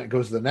 card, and then it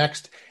goes to the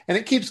next. And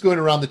it keeps going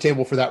around the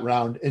table for that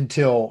round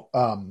until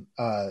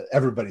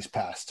everybody's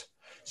passed.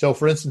 So,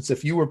 for instance,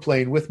 if you were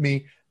playing with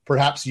me,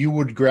 perhaps you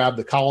would grab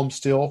the column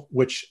still,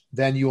 which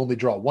then you only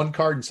draw 1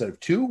 card instead of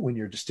 2 when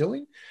you're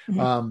distilling.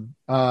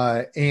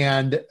 Mm-hmm.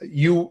 And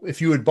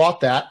if you had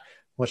bought that,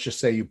 let's just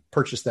say you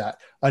purchased that,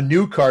 a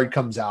new card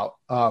comes out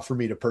for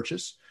me to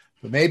purchase.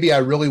 But maybe I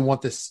really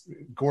want this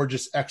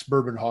gorgeous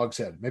ex-bourbon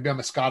hogshead. Maybe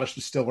I'm a Scottish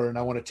distiller and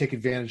I want to take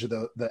advantage of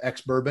the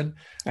ex-bourbon.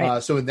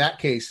 Right. So in that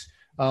case,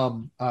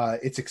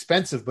 it's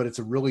expensive, but it's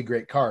a really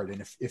great card.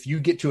 And if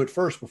you get to it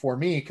first before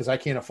me, because I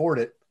can't afford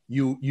it,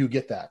 you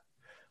get that.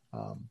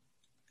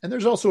 And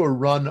there's also a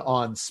run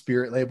on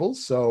spirit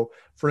labels. So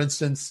for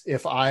instance,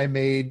 if I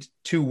made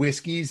 2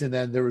 whiskeys and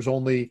then there was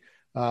only,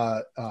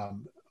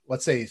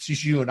 let's say it's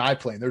just you and I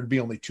playing, there'd be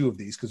only 2 of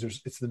these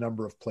because it's the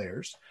number of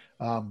players.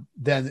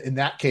 Then in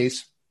that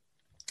case,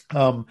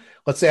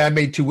 let's say I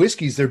made 2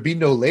 whiskeys, there'd be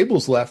no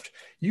labels left.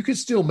 You could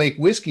still make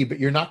whiskey, but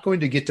you're not going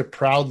to get to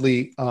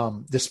proudly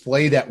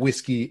display that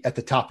whiskey at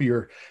the top of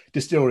your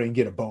distillery and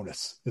get a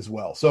bonus as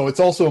well. So it's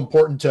also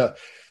important to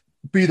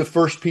be the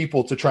first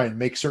people to try and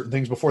make certain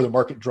things before the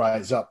market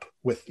dries up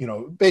with,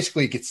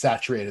 basically it gets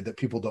saturated that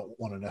people don't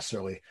want to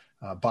necessarily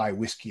buy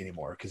whiskey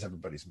anymore because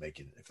everybody's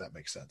making it, if that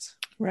makes sense.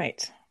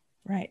 Right.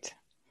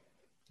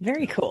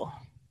 Very cool.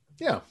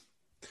 Yeah.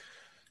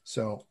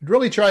 So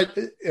really tried,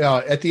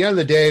 at the end of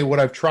the day,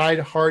 what I've tried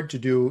hard to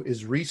do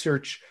is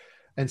research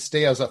and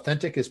stay as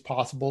authentic as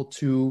possible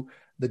to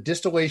the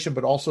distillation,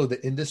 but also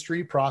the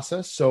industry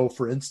process. So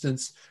for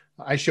instance,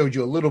 I showed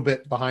you a little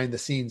bit behind the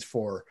scenes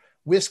for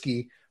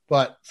whiskey,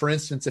 but for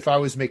instance, if I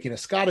was making a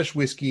Scottish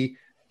whiskey,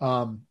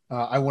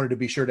 I wanted to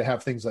be sure to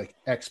have things like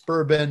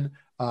ex-bourbon.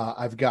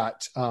 I've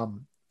got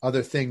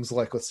other things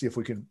like, let's see if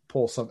we can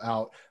pull some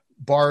out,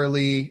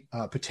 barley,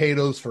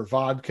 potatoes for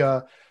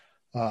vodka,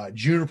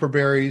 juniper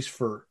berries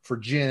for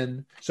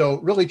gin. So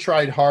really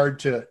tried hard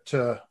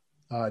to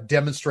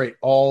demonstrate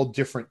all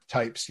different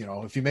types.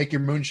 If you make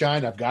your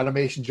moonshine, I've got a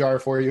mason jar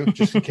for you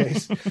just in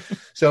case.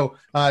 So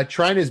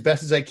trying as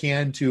best as I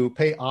can to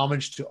pay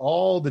homage to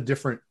all the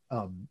different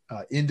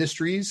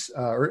industries,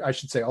 or I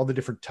should say all the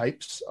different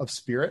types of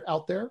spirit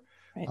out there.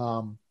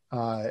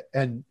 Right.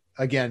 And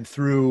again,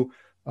 through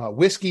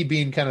whiskey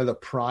being kind of the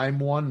prime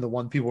one, the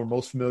one people are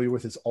most familiar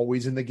with is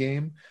always in the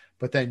game.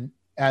 But then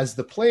as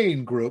the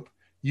playing group,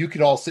 you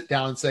could all sit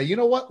down and say, you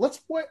know what, let's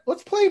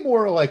play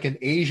more like an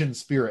Asian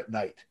spirit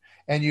night.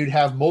 And you'd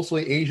have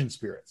mostly Asian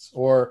spirits,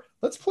 or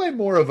let's play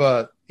more of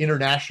a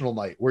international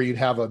night where you'd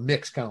have a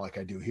mix, kind of like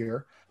I do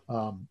here.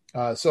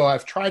 So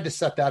I've tried to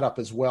set that up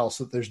as well.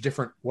 So that there's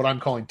different, what I'm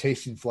calling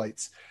tasting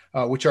flights,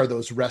 which are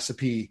those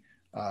recipe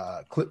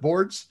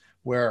clipboards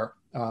where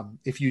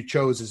if you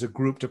chose as a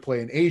group to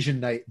play an Asian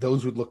night,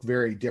 those would look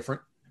very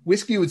different.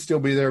 Whiskey would still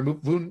be there.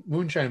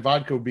 Moonshine and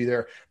vodka would be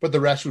there, but the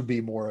rest would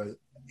be more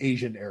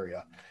Asian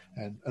area.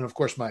 And of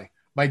course,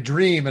 my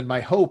dream and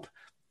my hope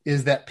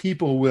is that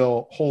people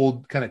will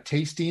hold kind of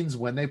tastings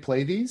when they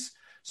play these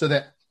so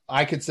that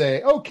I could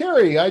say, oh,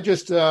 Carrie, I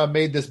just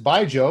made this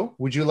Baijiu.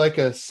 Would you like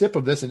a sip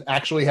of this? And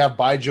actually have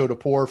Baijiu to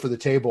pour for the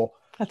table.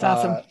 That's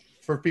awesome.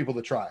 For people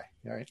to try.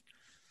 All right.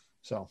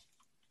 So.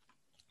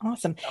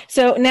 Awesome.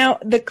 So now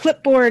the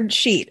clipboard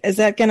sheet, is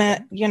that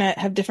gonna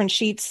have different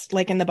sheets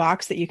like in the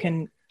box that you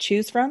can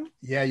choose from?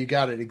 Yeah, you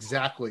got it.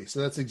 Exactly. So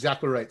that's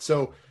exactly right.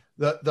 So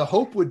the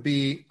hope would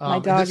be my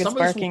dog is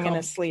barking in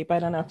his sleep. I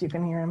don't know if you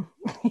can hear him.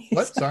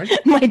 What? Sorry?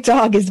 My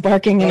dog is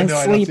barking in his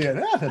sleep. I don't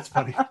see it. That's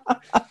funny.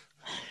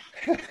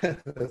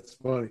 That's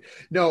funny.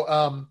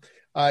 No,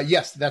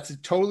 yes, that's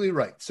totally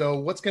right. So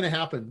what's going to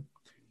happen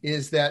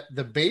is that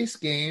the base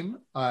game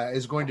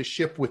is going to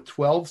ship with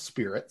 12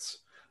 spirits.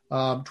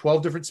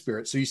 12 different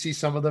spirits. So you see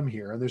some of them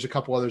here, and there's a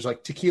couple others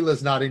like tequila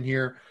is not in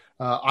here.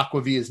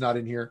 Aquavit is not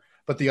in here,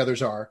 but the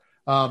others are.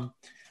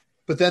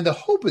 But then the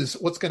hope is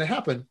what's going to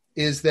happen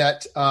is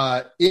that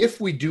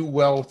if we do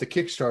well with the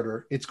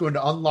Kickstarter, it's going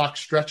to unlock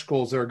stretch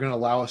goals that are going to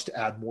allow us to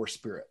add more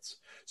spirits.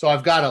 So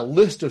I've got a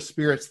list of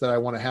spirits that I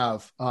want to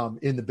have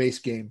in the base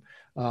game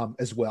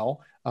as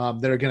well,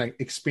 that are going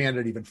to expand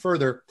it even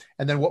further.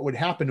 And then what would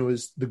happen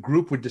was the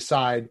group would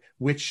decide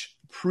which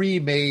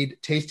pre-made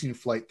tasting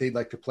flight they'd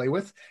like to play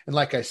with. And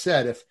like I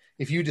said,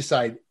 if you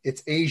decide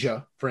it's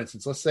Asia, for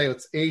instance, let's say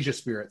it's Asia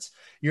spirits,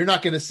 you're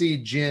not going to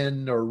see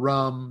gin or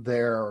rum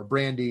there or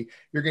brandy.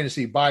 You're going to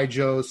see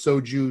baijiu,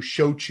 soju,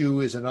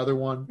 shochu is another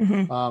one,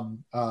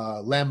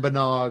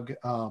 lambanog.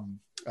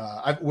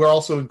 We're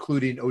also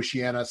including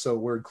Oceania, so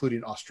we're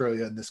including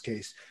Australia in this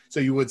case.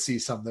 So you would see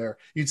some there.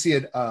 You'd see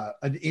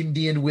an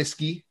Indian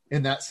whiskey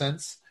in that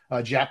sense,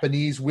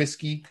 Japanese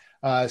whiskey.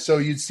 So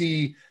you'd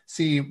see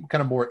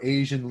kind of more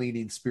Asian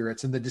leaning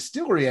spirits, and the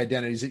distillery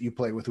identities that you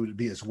play with would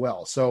be as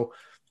well. So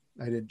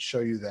I didn't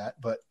show you that,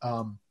 but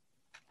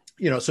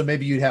so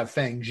maybe you'd have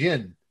Fang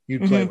Jin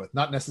you'd play with,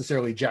 not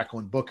necessarily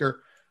Jacqueline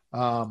Booker.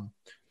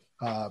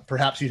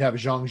 Perhaps you'd have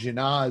Zhang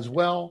Jina as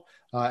well.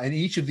 And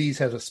each of these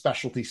has a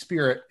specialty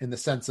spirit in the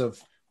sense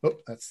of,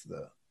 that's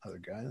the other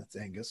guy, that's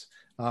Angus.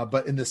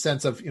 But in the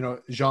sense of,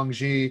 Zhang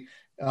Ji,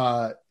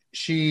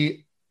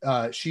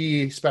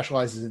 she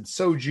specializes in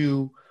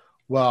soju,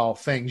 while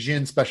Fang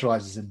Jin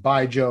specializes in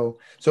baijiu.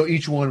 So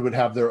each one would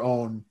have their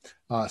own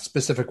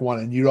specific one,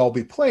 and you'd all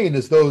be playing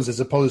as those, as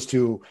opposed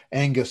to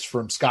Angus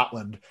from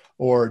Scotland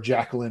or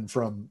Jacqueline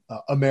from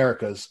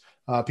Americas,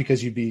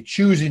 because you'd be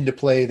choosing to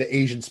play the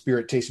Asian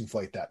spirit tasting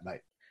flight that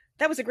night.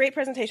 That was a great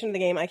presentation of the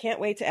game. I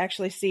can't wait to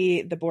actually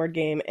see the board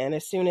game. And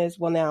as soon as,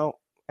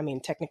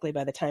 technically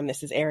by the time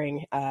this is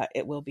airing,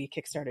 it will be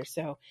Kickstarter.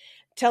 So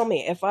tell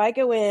me, if I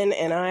go in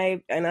and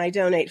I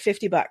donate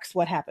 $50,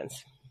 what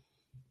happens?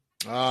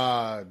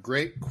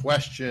 Great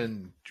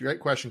question. Great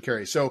question,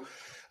 Carrie. So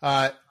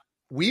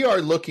we are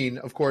looking,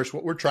 of course,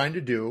 what we're trying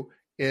to do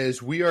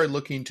is we are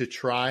looking to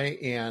try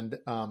and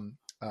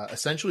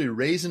essentially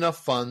raise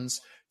enough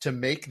funds to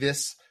make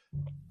this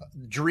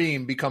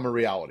dream become a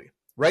reality.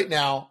 Right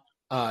now,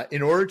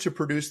 in order to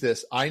produce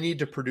this, I need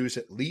to produce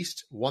at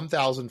least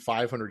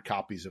 1,500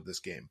 copies of this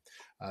game.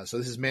 So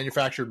this is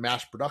manufactured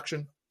mass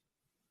production.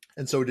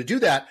 And so to do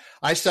that,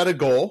 I set a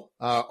goal.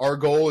 Our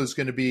goal is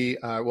going to be,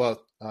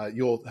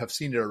 you'll have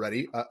seen it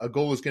already. A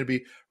goal is going to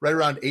be right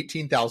around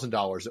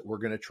 $18,000 that we're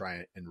going to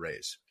try and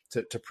raise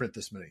to print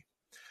this many.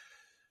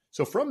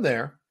 So from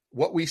there,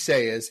 what we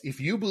say is, if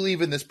you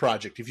believe in this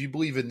project, if you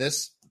believe in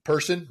this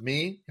person,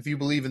 me, if you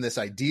believe in this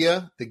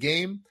idea, the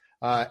game,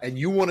 and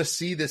you want to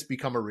see this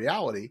become a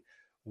reality,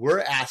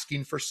 we're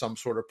asking for some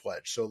sort of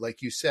pledge. So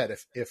like you said,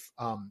 if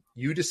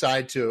you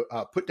decide to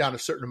put down a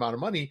certain amount of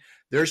money,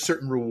 there's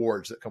certain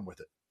rewards that come with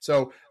it.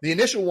 So the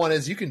initial one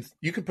is you can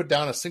put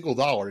down a single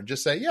dollar and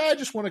just say, yeah, I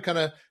just want to kind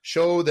of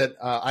show that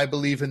I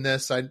believe in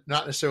this. I'm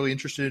not necessarily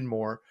interested in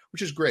more,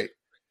 which is great.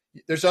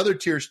 There's other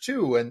tiers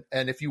too.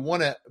 And if you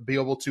want to be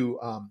able to,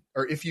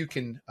 or if you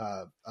can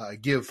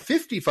give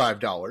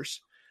 $55,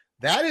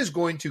 that is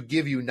going to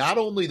give you not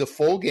only the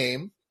full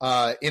game,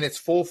 in its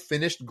full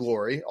finished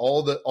glory,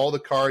 all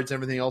the cards,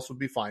 everything else would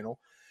be final.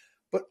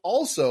 But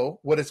also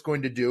what it's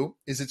going to do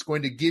is it's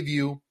going to give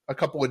you a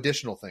couple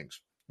additional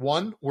things.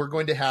 One, we're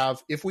going to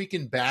have, if we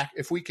can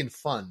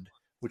fund,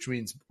 which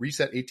means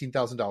reset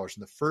 $18,000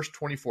 in the first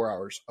 24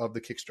 hours of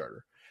the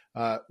Kickstarter.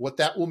 What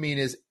that will mean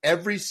is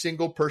every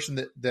single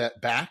person that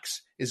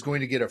backs is going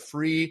to get a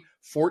free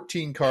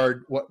 14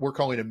 card, what we're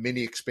calling a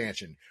mini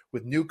expansion,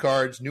 with new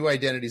cards, new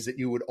identities that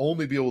you would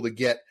only be able to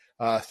get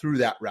through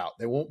that route.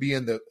 They won't be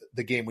in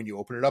the game when you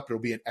open it up. It'll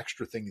be an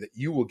extra thing that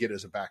you will get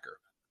as a backer.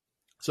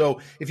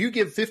 So if you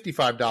give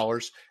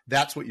 $55,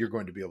 that's what you're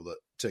going to be able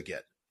to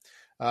get.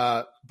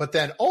 But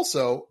then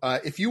also,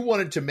 if you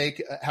wanted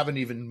to have an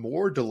even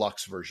more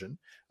deluxe version,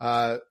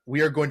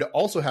 we are going to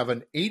also have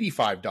an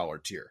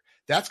 $85 tier.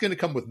 That's going to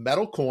come with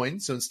metal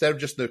coins. So instead of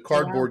just the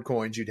cardboard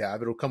coins you'd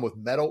have, it'll come with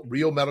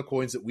real metal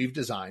coins that we've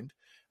designed.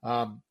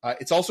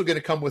 It's also going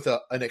to come with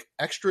an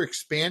extra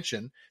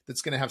expansion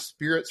that's going to have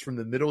spirits from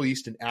the Middle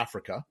East and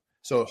Africa.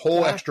 So a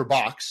whole extra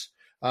box.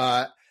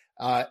 And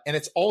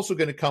it's also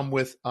going to come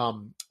with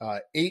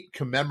 8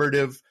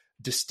 commemorative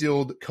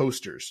distilled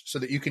coasters so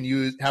that you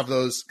can have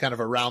those kind of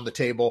around the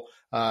table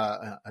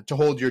to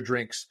hold your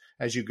drinks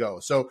as you go.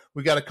 So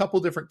we've got a couple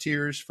different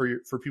tiers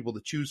for people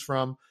to choose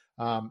from.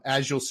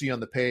 As you'll see on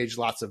the page,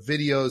 lots of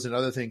videos and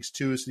other things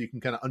too, so you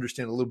can kind of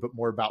understand a little bit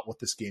more about what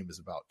this game is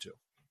about too.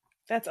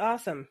 That's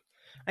awesome.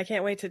 I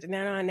can't wait to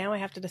now I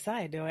have to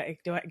decide.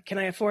 Can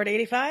I afford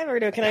 85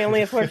 or can I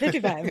only afford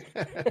 55?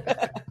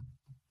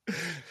 Nice.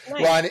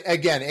 Well, and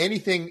again,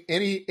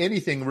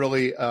 anything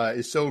really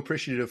is so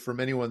appreciative from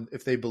anyone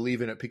if they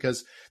believe in it,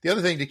 because the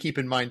other thing to keep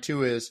in mind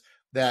too is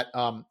that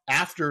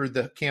after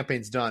the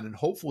campaign's done and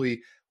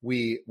hopefully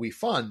we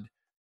fund,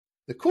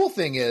 the cool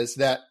thing is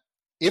that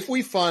if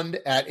we fund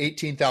at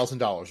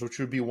 $18,000, which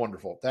would be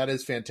wonderful, that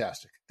is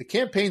fantastic. The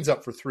campaign's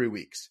up for 3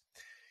 weeks.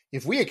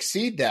 If we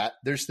exceed that,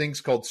 there's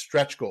things called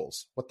stretch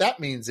goals. What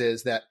that means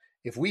is that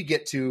if we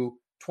get to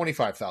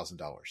 $25,000,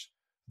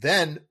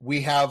 then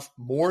we have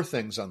more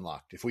things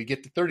unlocked. If we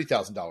get to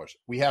 $30,000,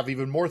 we have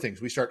even more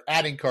things. We start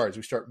adding cards.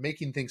 We start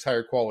making things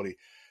higher quality.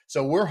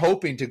 So we're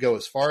hoping to go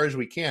as far as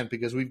we can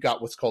because we've got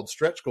what's called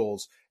stretch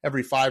goals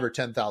every $5,000 or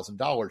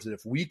 $10,000. That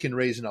if we can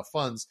raise enough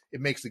funds,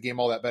 it makes the game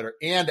all that better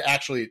and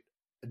actually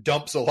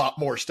dumps a lot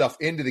more stuff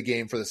into the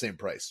game for the same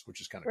price, which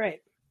is kind of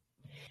right.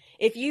 Cool.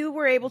 If you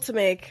were able to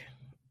make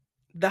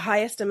the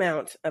highest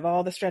amount of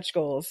all the stretch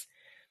goals,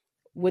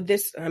 would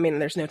this, I mean,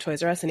 there's no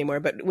Toys R Us anymore,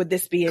 but would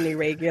this be any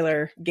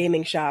regular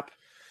gaming shop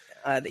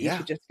that you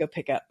could just go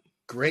pick up?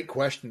 Great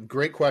question.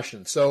 Great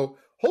question. So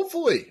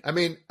hopefully, I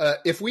mean,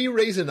 if we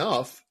raise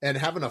enough and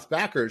have enough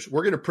backers,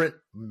 we're going to print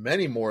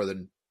many more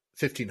than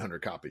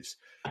 1,500 copies.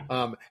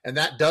 And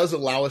that does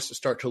allow us to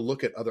start to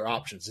look at other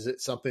options. Is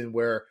it something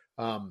where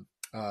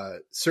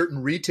certain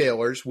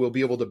retailers will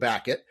be able to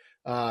back it?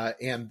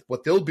 And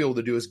what they'll be able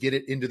to do is get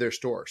it into their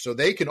store. So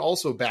they can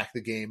also back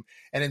the game.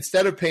 And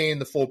instead of paying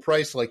the full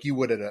price like you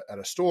would at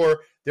a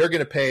store, they're going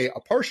to pay a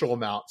partial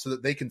amount so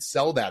that they can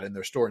sell that in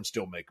their store and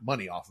still make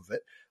money off of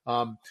it.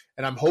 And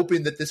I'm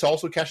hoping that this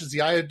also catches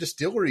the eye of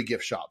distillery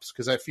gift shops,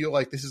 because I feel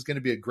like this is going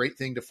to be a great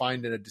thing to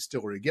find in a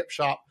distillery gift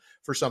shop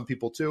for some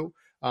people too.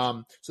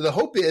 So the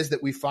hope is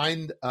that we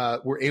find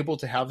we're able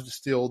to have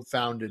Distilled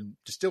found in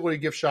distillery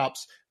gift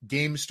shops,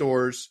 game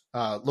stores,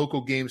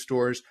 local game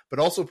stores, but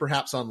also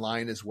perhaps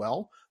online as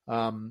well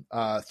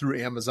through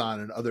Amazon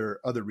and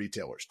other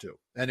retailers too.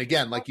 And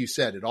again, like you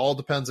said, it all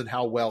depends on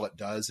how well it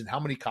does and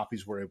how many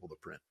copies we're able to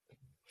print.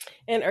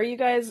 And are you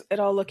guys at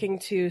all looking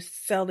to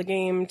sell the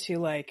game to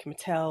like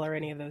Mattel or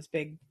any of those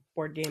big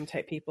board game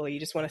type people? Or you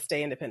just want to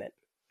stay independent?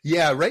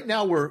 Yeah, right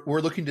now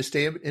we're looking to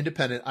stay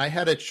independent. I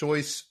had a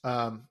choice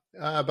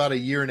about a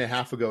year and a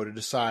half ago to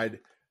decide,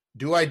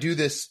 do I do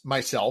this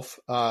myself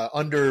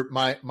under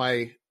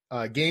my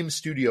game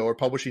studio or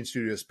publishing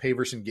studios,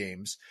 Paverson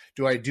Games?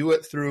 Do I do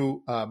it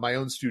through my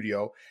own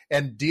studio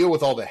and deal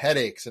with all the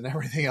headaches and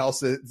everything else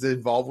that's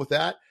involved with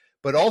that,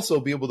 but also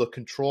be able to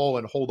control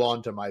and hold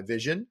on to my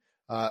vision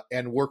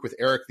and work with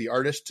Eric, the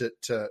artist,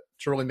 to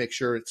really make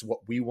sure it's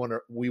what we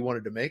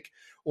wanted to make?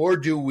 Or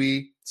do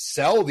we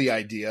sell the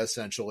idea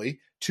essentially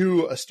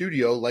to a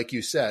studio, like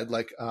you said,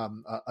 like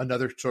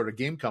another sort of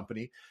game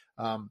company?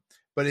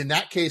 But in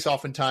that case,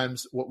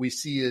 oftentimes what we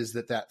see is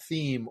that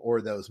theme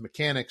or those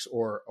mechanics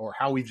or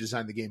how we've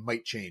designed the game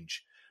might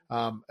change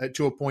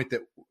to a point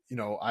that,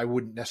 I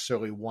wouldn't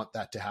necessarily want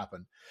that to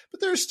happen.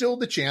 But there's still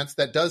the chance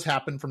that does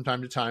happen from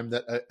time to time,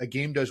 that a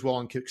game does well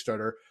on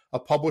Kickstarter. A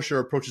publisher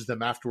approaches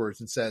them afterwards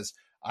and says,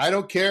 I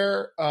don't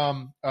care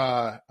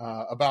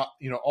about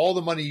all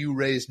the money you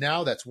raise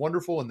now. That's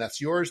wonderful and that's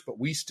yours, but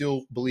we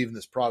still believe in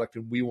this product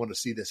and we want to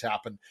see this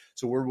happen.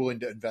 So we're willing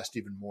to invest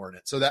even more in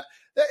it. So that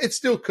it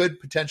still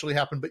could potentially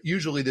happen, but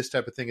usually this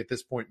type of thing at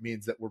this point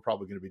means that we're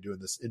probably going to be doing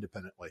this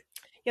independently.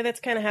 Yeah, that's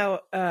kind of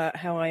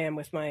how I am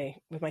with my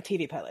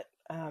TV pilot.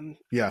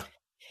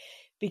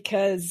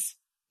 Because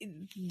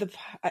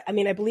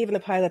I believe in the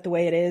pilot the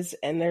way it is,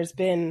 and there's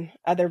been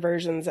other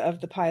versions of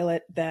the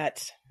pilot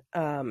that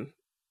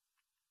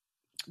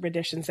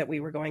renditions that we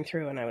were going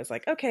through, and I was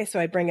like, okay, so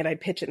I'd bring it,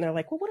 I'd pitch it, and they're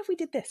like, well, what if we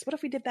did this? What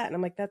if we did that? And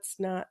I'm like, that's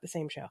not the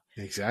same show.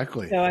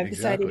 Exactly. So I've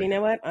decided, you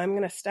know what? I'm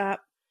going to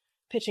stop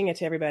pitching it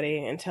to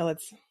everybody until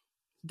it's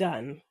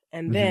done,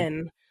 and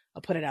then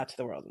I'll put it out to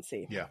the world and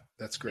see. Yeah,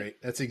 that's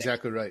great. That's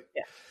exactly right.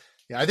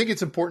 Yeah, I think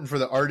it's important for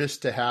the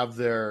artist to have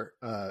their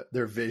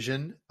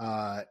vision,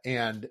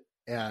 and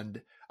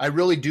I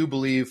really do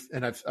believe,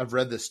 and I've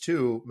read this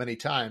too many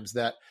times,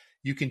 that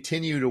you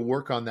continue to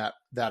work on that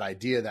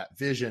idea, that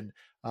vision,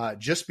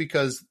 just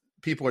because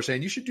people are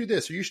saying you should do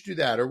this or you should do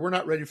that, or we're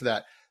not ready for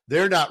that.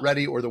 They're not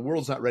ready, or the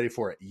world's not ready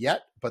for it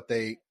yet, but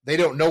they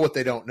don't know what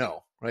they don't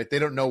know, right? They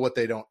don't know what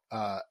they don't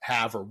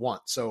have or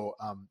want. So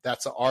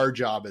that's our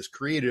job as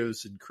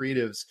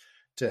creatives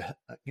to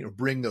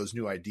bring those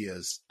new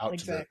ideas out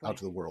to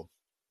the world.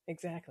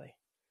 Exactly.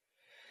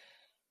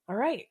 All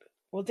right.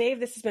 Well, Dave,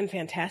 this has been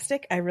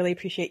fantastic. I really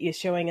appreciate you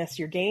showing us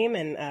your game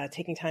and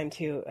taking time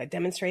to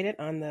demonstrate it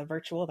on the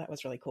virtual. That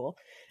was really cool.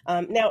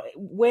 Now,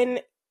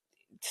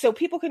 so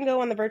people can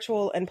go on the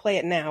virtual and play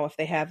it now if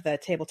they have the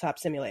tabletop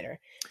simulator.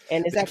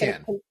 And is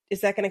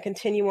that going to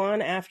continue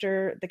on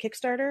after the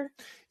Kickstarter?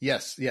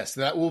 Yes.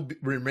 That will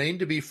remain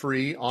to be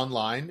free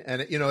online.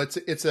 And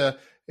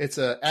it's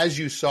as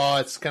you saw,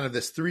 it's kind of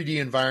this 3D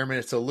environment.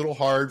 It's a little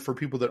hard for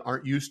people that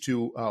aren't used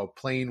to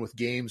playing with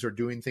games or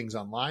doing things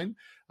online.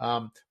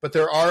 But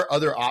there are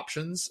other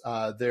options.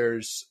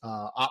 There's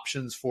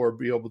options for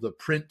being able to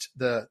print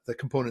the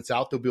components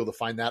out. They'll be able to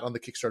find that on the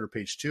Kickstarter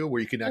page too,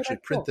 where you can actually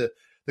print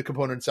the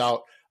components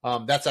out.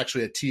 That's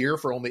actually a tier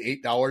for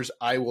only $8.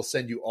 I will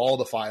send you all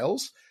the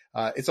files.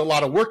 It's a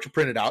lot of work to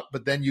print it out,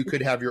 but then you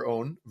could have your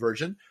own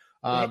version.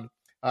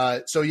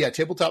 So yeah,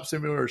 Tabletop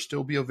Simulator will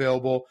still be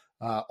available.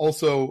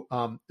 Also,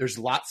 there's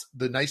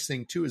the nice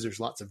thing too is there's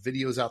lots of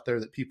videos out there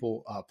that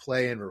people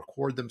play and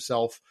record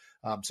themselves.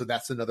 So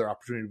that's another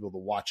opportunity to be able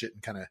to watch it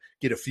and kind of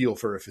get a feel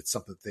for if it's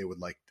something that they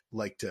would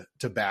like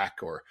to back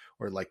or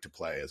like to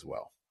play as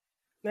well.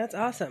 That's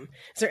awesome.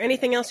 Is there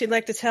anything else you'd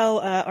like to tell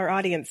our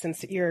audience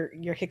since your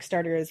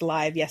Kickstarter is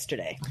live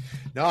yesterday?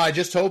 No, I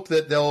just hope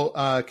that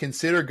they'll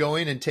consider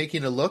going and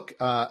taking a look.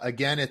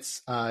 Again,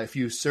 it's if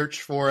you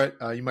search for it,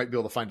 you might be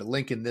able to find a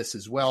link in this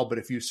as well. But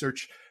if you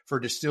search for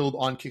Distilled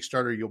on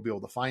Kickstarter, you'll be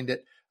able to find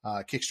it.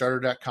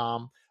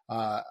 Kickstarter.com.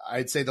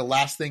 I'd say the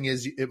last thing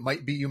is you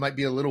might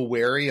be a little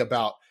wary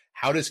about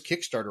how does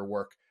Kickstarter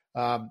work.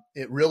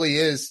 It really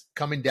is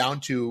coming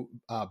down to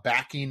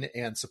backing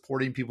and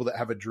supporting people that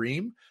have a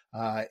dream.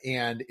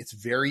 And it's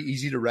very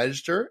easy to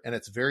register, and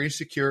it's very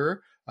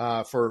secure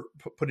for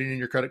putting in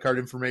your credit card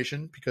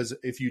information, because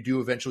if you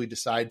do eventually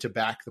decide to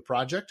back the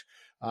project.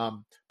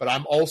 But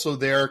I'm also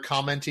there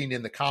commenting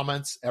in the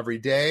comments every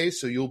day,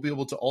 so you'll be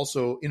able to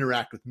also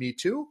interact with me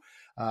too.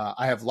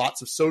 I have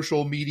lots of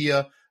social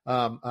media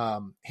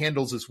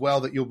handles as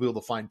well that you'll be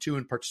able to find too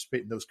and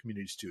participate in those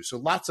communities too. So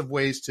lots of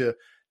ways to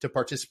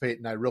participate,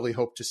 and I really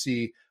hope to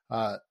see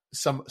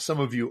some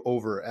of you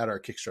over at our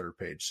Kickstarter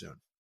page soon.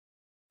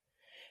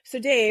 So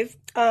Dave,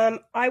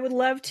 I would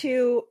love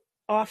to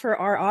offer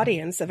our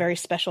audience a very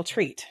special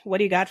treat. What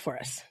do you got for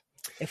us?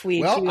 If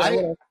we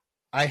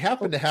I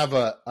happen to have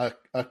a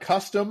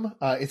custom,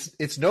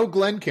 it's no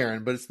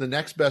Glencairn, but it's the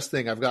next best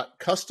thing. I've got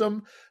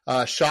custom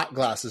shot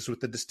glasses with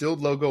the Distilled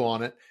logo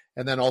on it,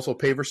 and then also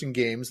Paverson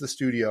Games, the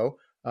studio,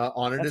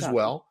 on it. That's as awesome.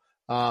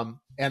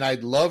 Well. And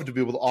I'd love to be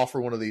able to offer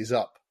one of these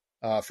up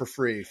for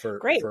free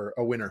for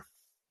a winner.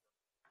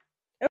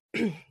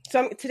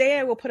 So today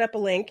I will put up a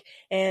link,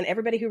 and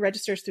everybody who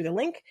registers through the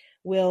link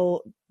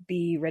will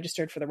be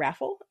registered for the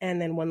raffle,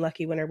 and then one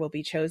lucky winner will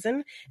be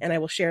chosen. And I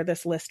will share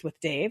this list with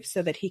Dave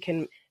so that he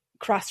can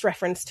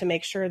cross-reference to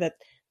make sure that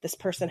this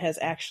person has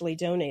actually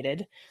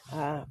donated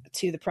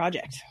to the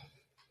project.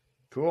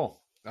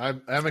 Cool.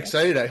 I'm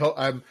excited.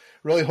 I'm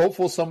really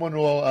hopeful someone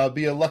will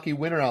be a lucky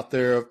winner out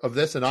there of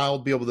this, and I'll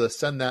be able to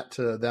send that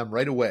to them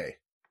right away.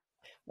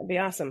 That'd be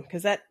awesome,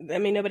 because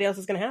nobody else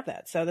is going to have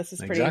that. So this is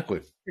pretty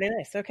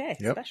nice. Okay,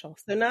 yep. Special.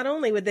 So not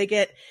only would they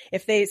get,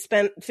 if they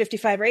spent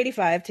 $55 or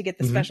 $85 to get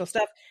the special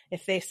stuff,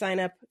 if they sign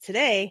up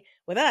today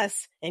with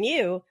us and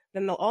you,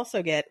 then they'll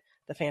also get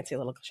the fancy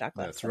little shot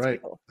glass. That's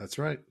right. Cool. That's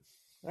right.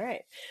 All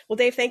right. Well,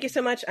 Dave, thank you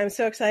so much. I'm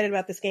so excited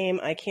about this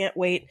game. I can't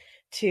wait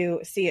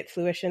to see it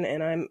fruition.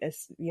 And I'm,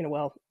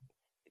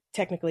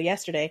 technically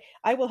yesterday,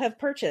 I will have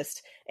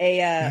purchased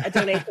a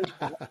donation.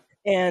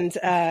 And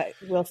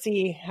we'll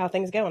see how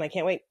things go, and I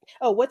can't wait.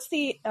 Oh, what's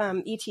the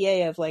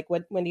ETA of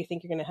when do you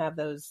think you're going to have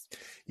those?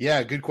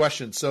 Yeah, good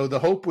question. So the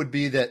hope would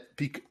be that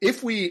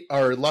if we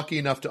are lucky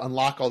enough to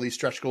unlock all these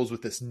stretch goals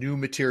with this new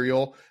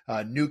material,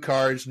 new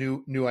cards,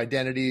 new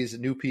identities,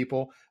 new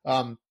people,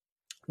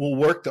 we'll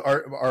work.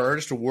 Our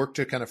artists will work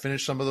to kind of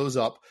finish some of those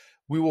up.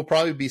 We will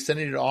probably be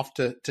sending it off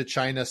to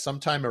China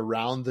sometime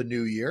around the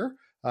new year.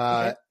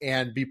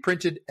 And be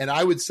printed. And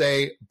I would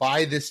say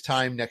by this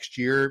time next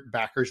year,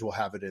 backers will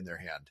have it in their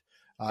hand.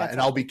 And awesome.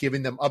 I'll be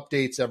giving them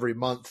updates every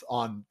month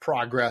on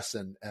progress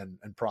and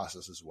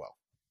process as well.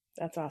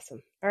 That's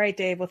awesome. All right,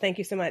 Dave. Well, thank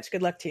you so much.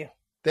 Good luck to you.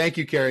 Thank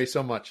you, Carrie,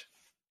 so much.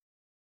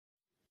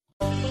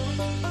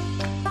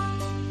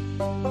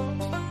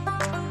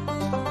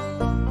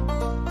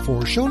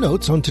 For show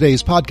notes on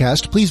today's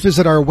podcast, please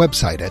visit our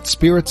website at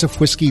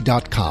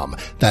spiritsofwhiskey.com.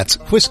 That's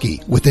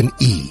whiskey with an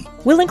E.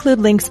 We'll include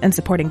links and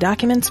supporting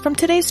documents from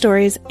today's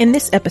stories in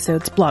this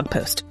episode's blog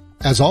post.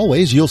 As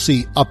always, you'll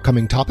see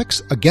upcoming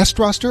topics, a guest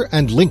roster,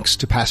 and links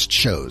to past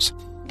shows.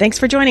 Thanks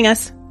for joining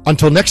us.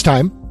 Until next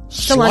time,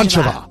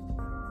 Sláinte.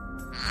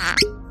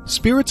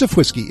 Spirits of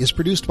Whiskey is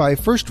produced by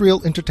First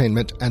Reel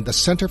Entertainment and the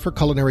Center for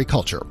Culinary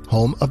Culture,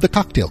 home of the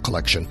Cocktail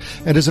Collection,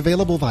 and is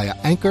available via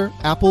Anchor,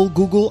 Apple,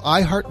 Google,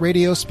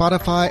 iHeartRadio,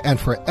 Spotify, and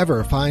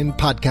wherever fine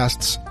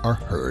podcasts are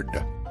heard.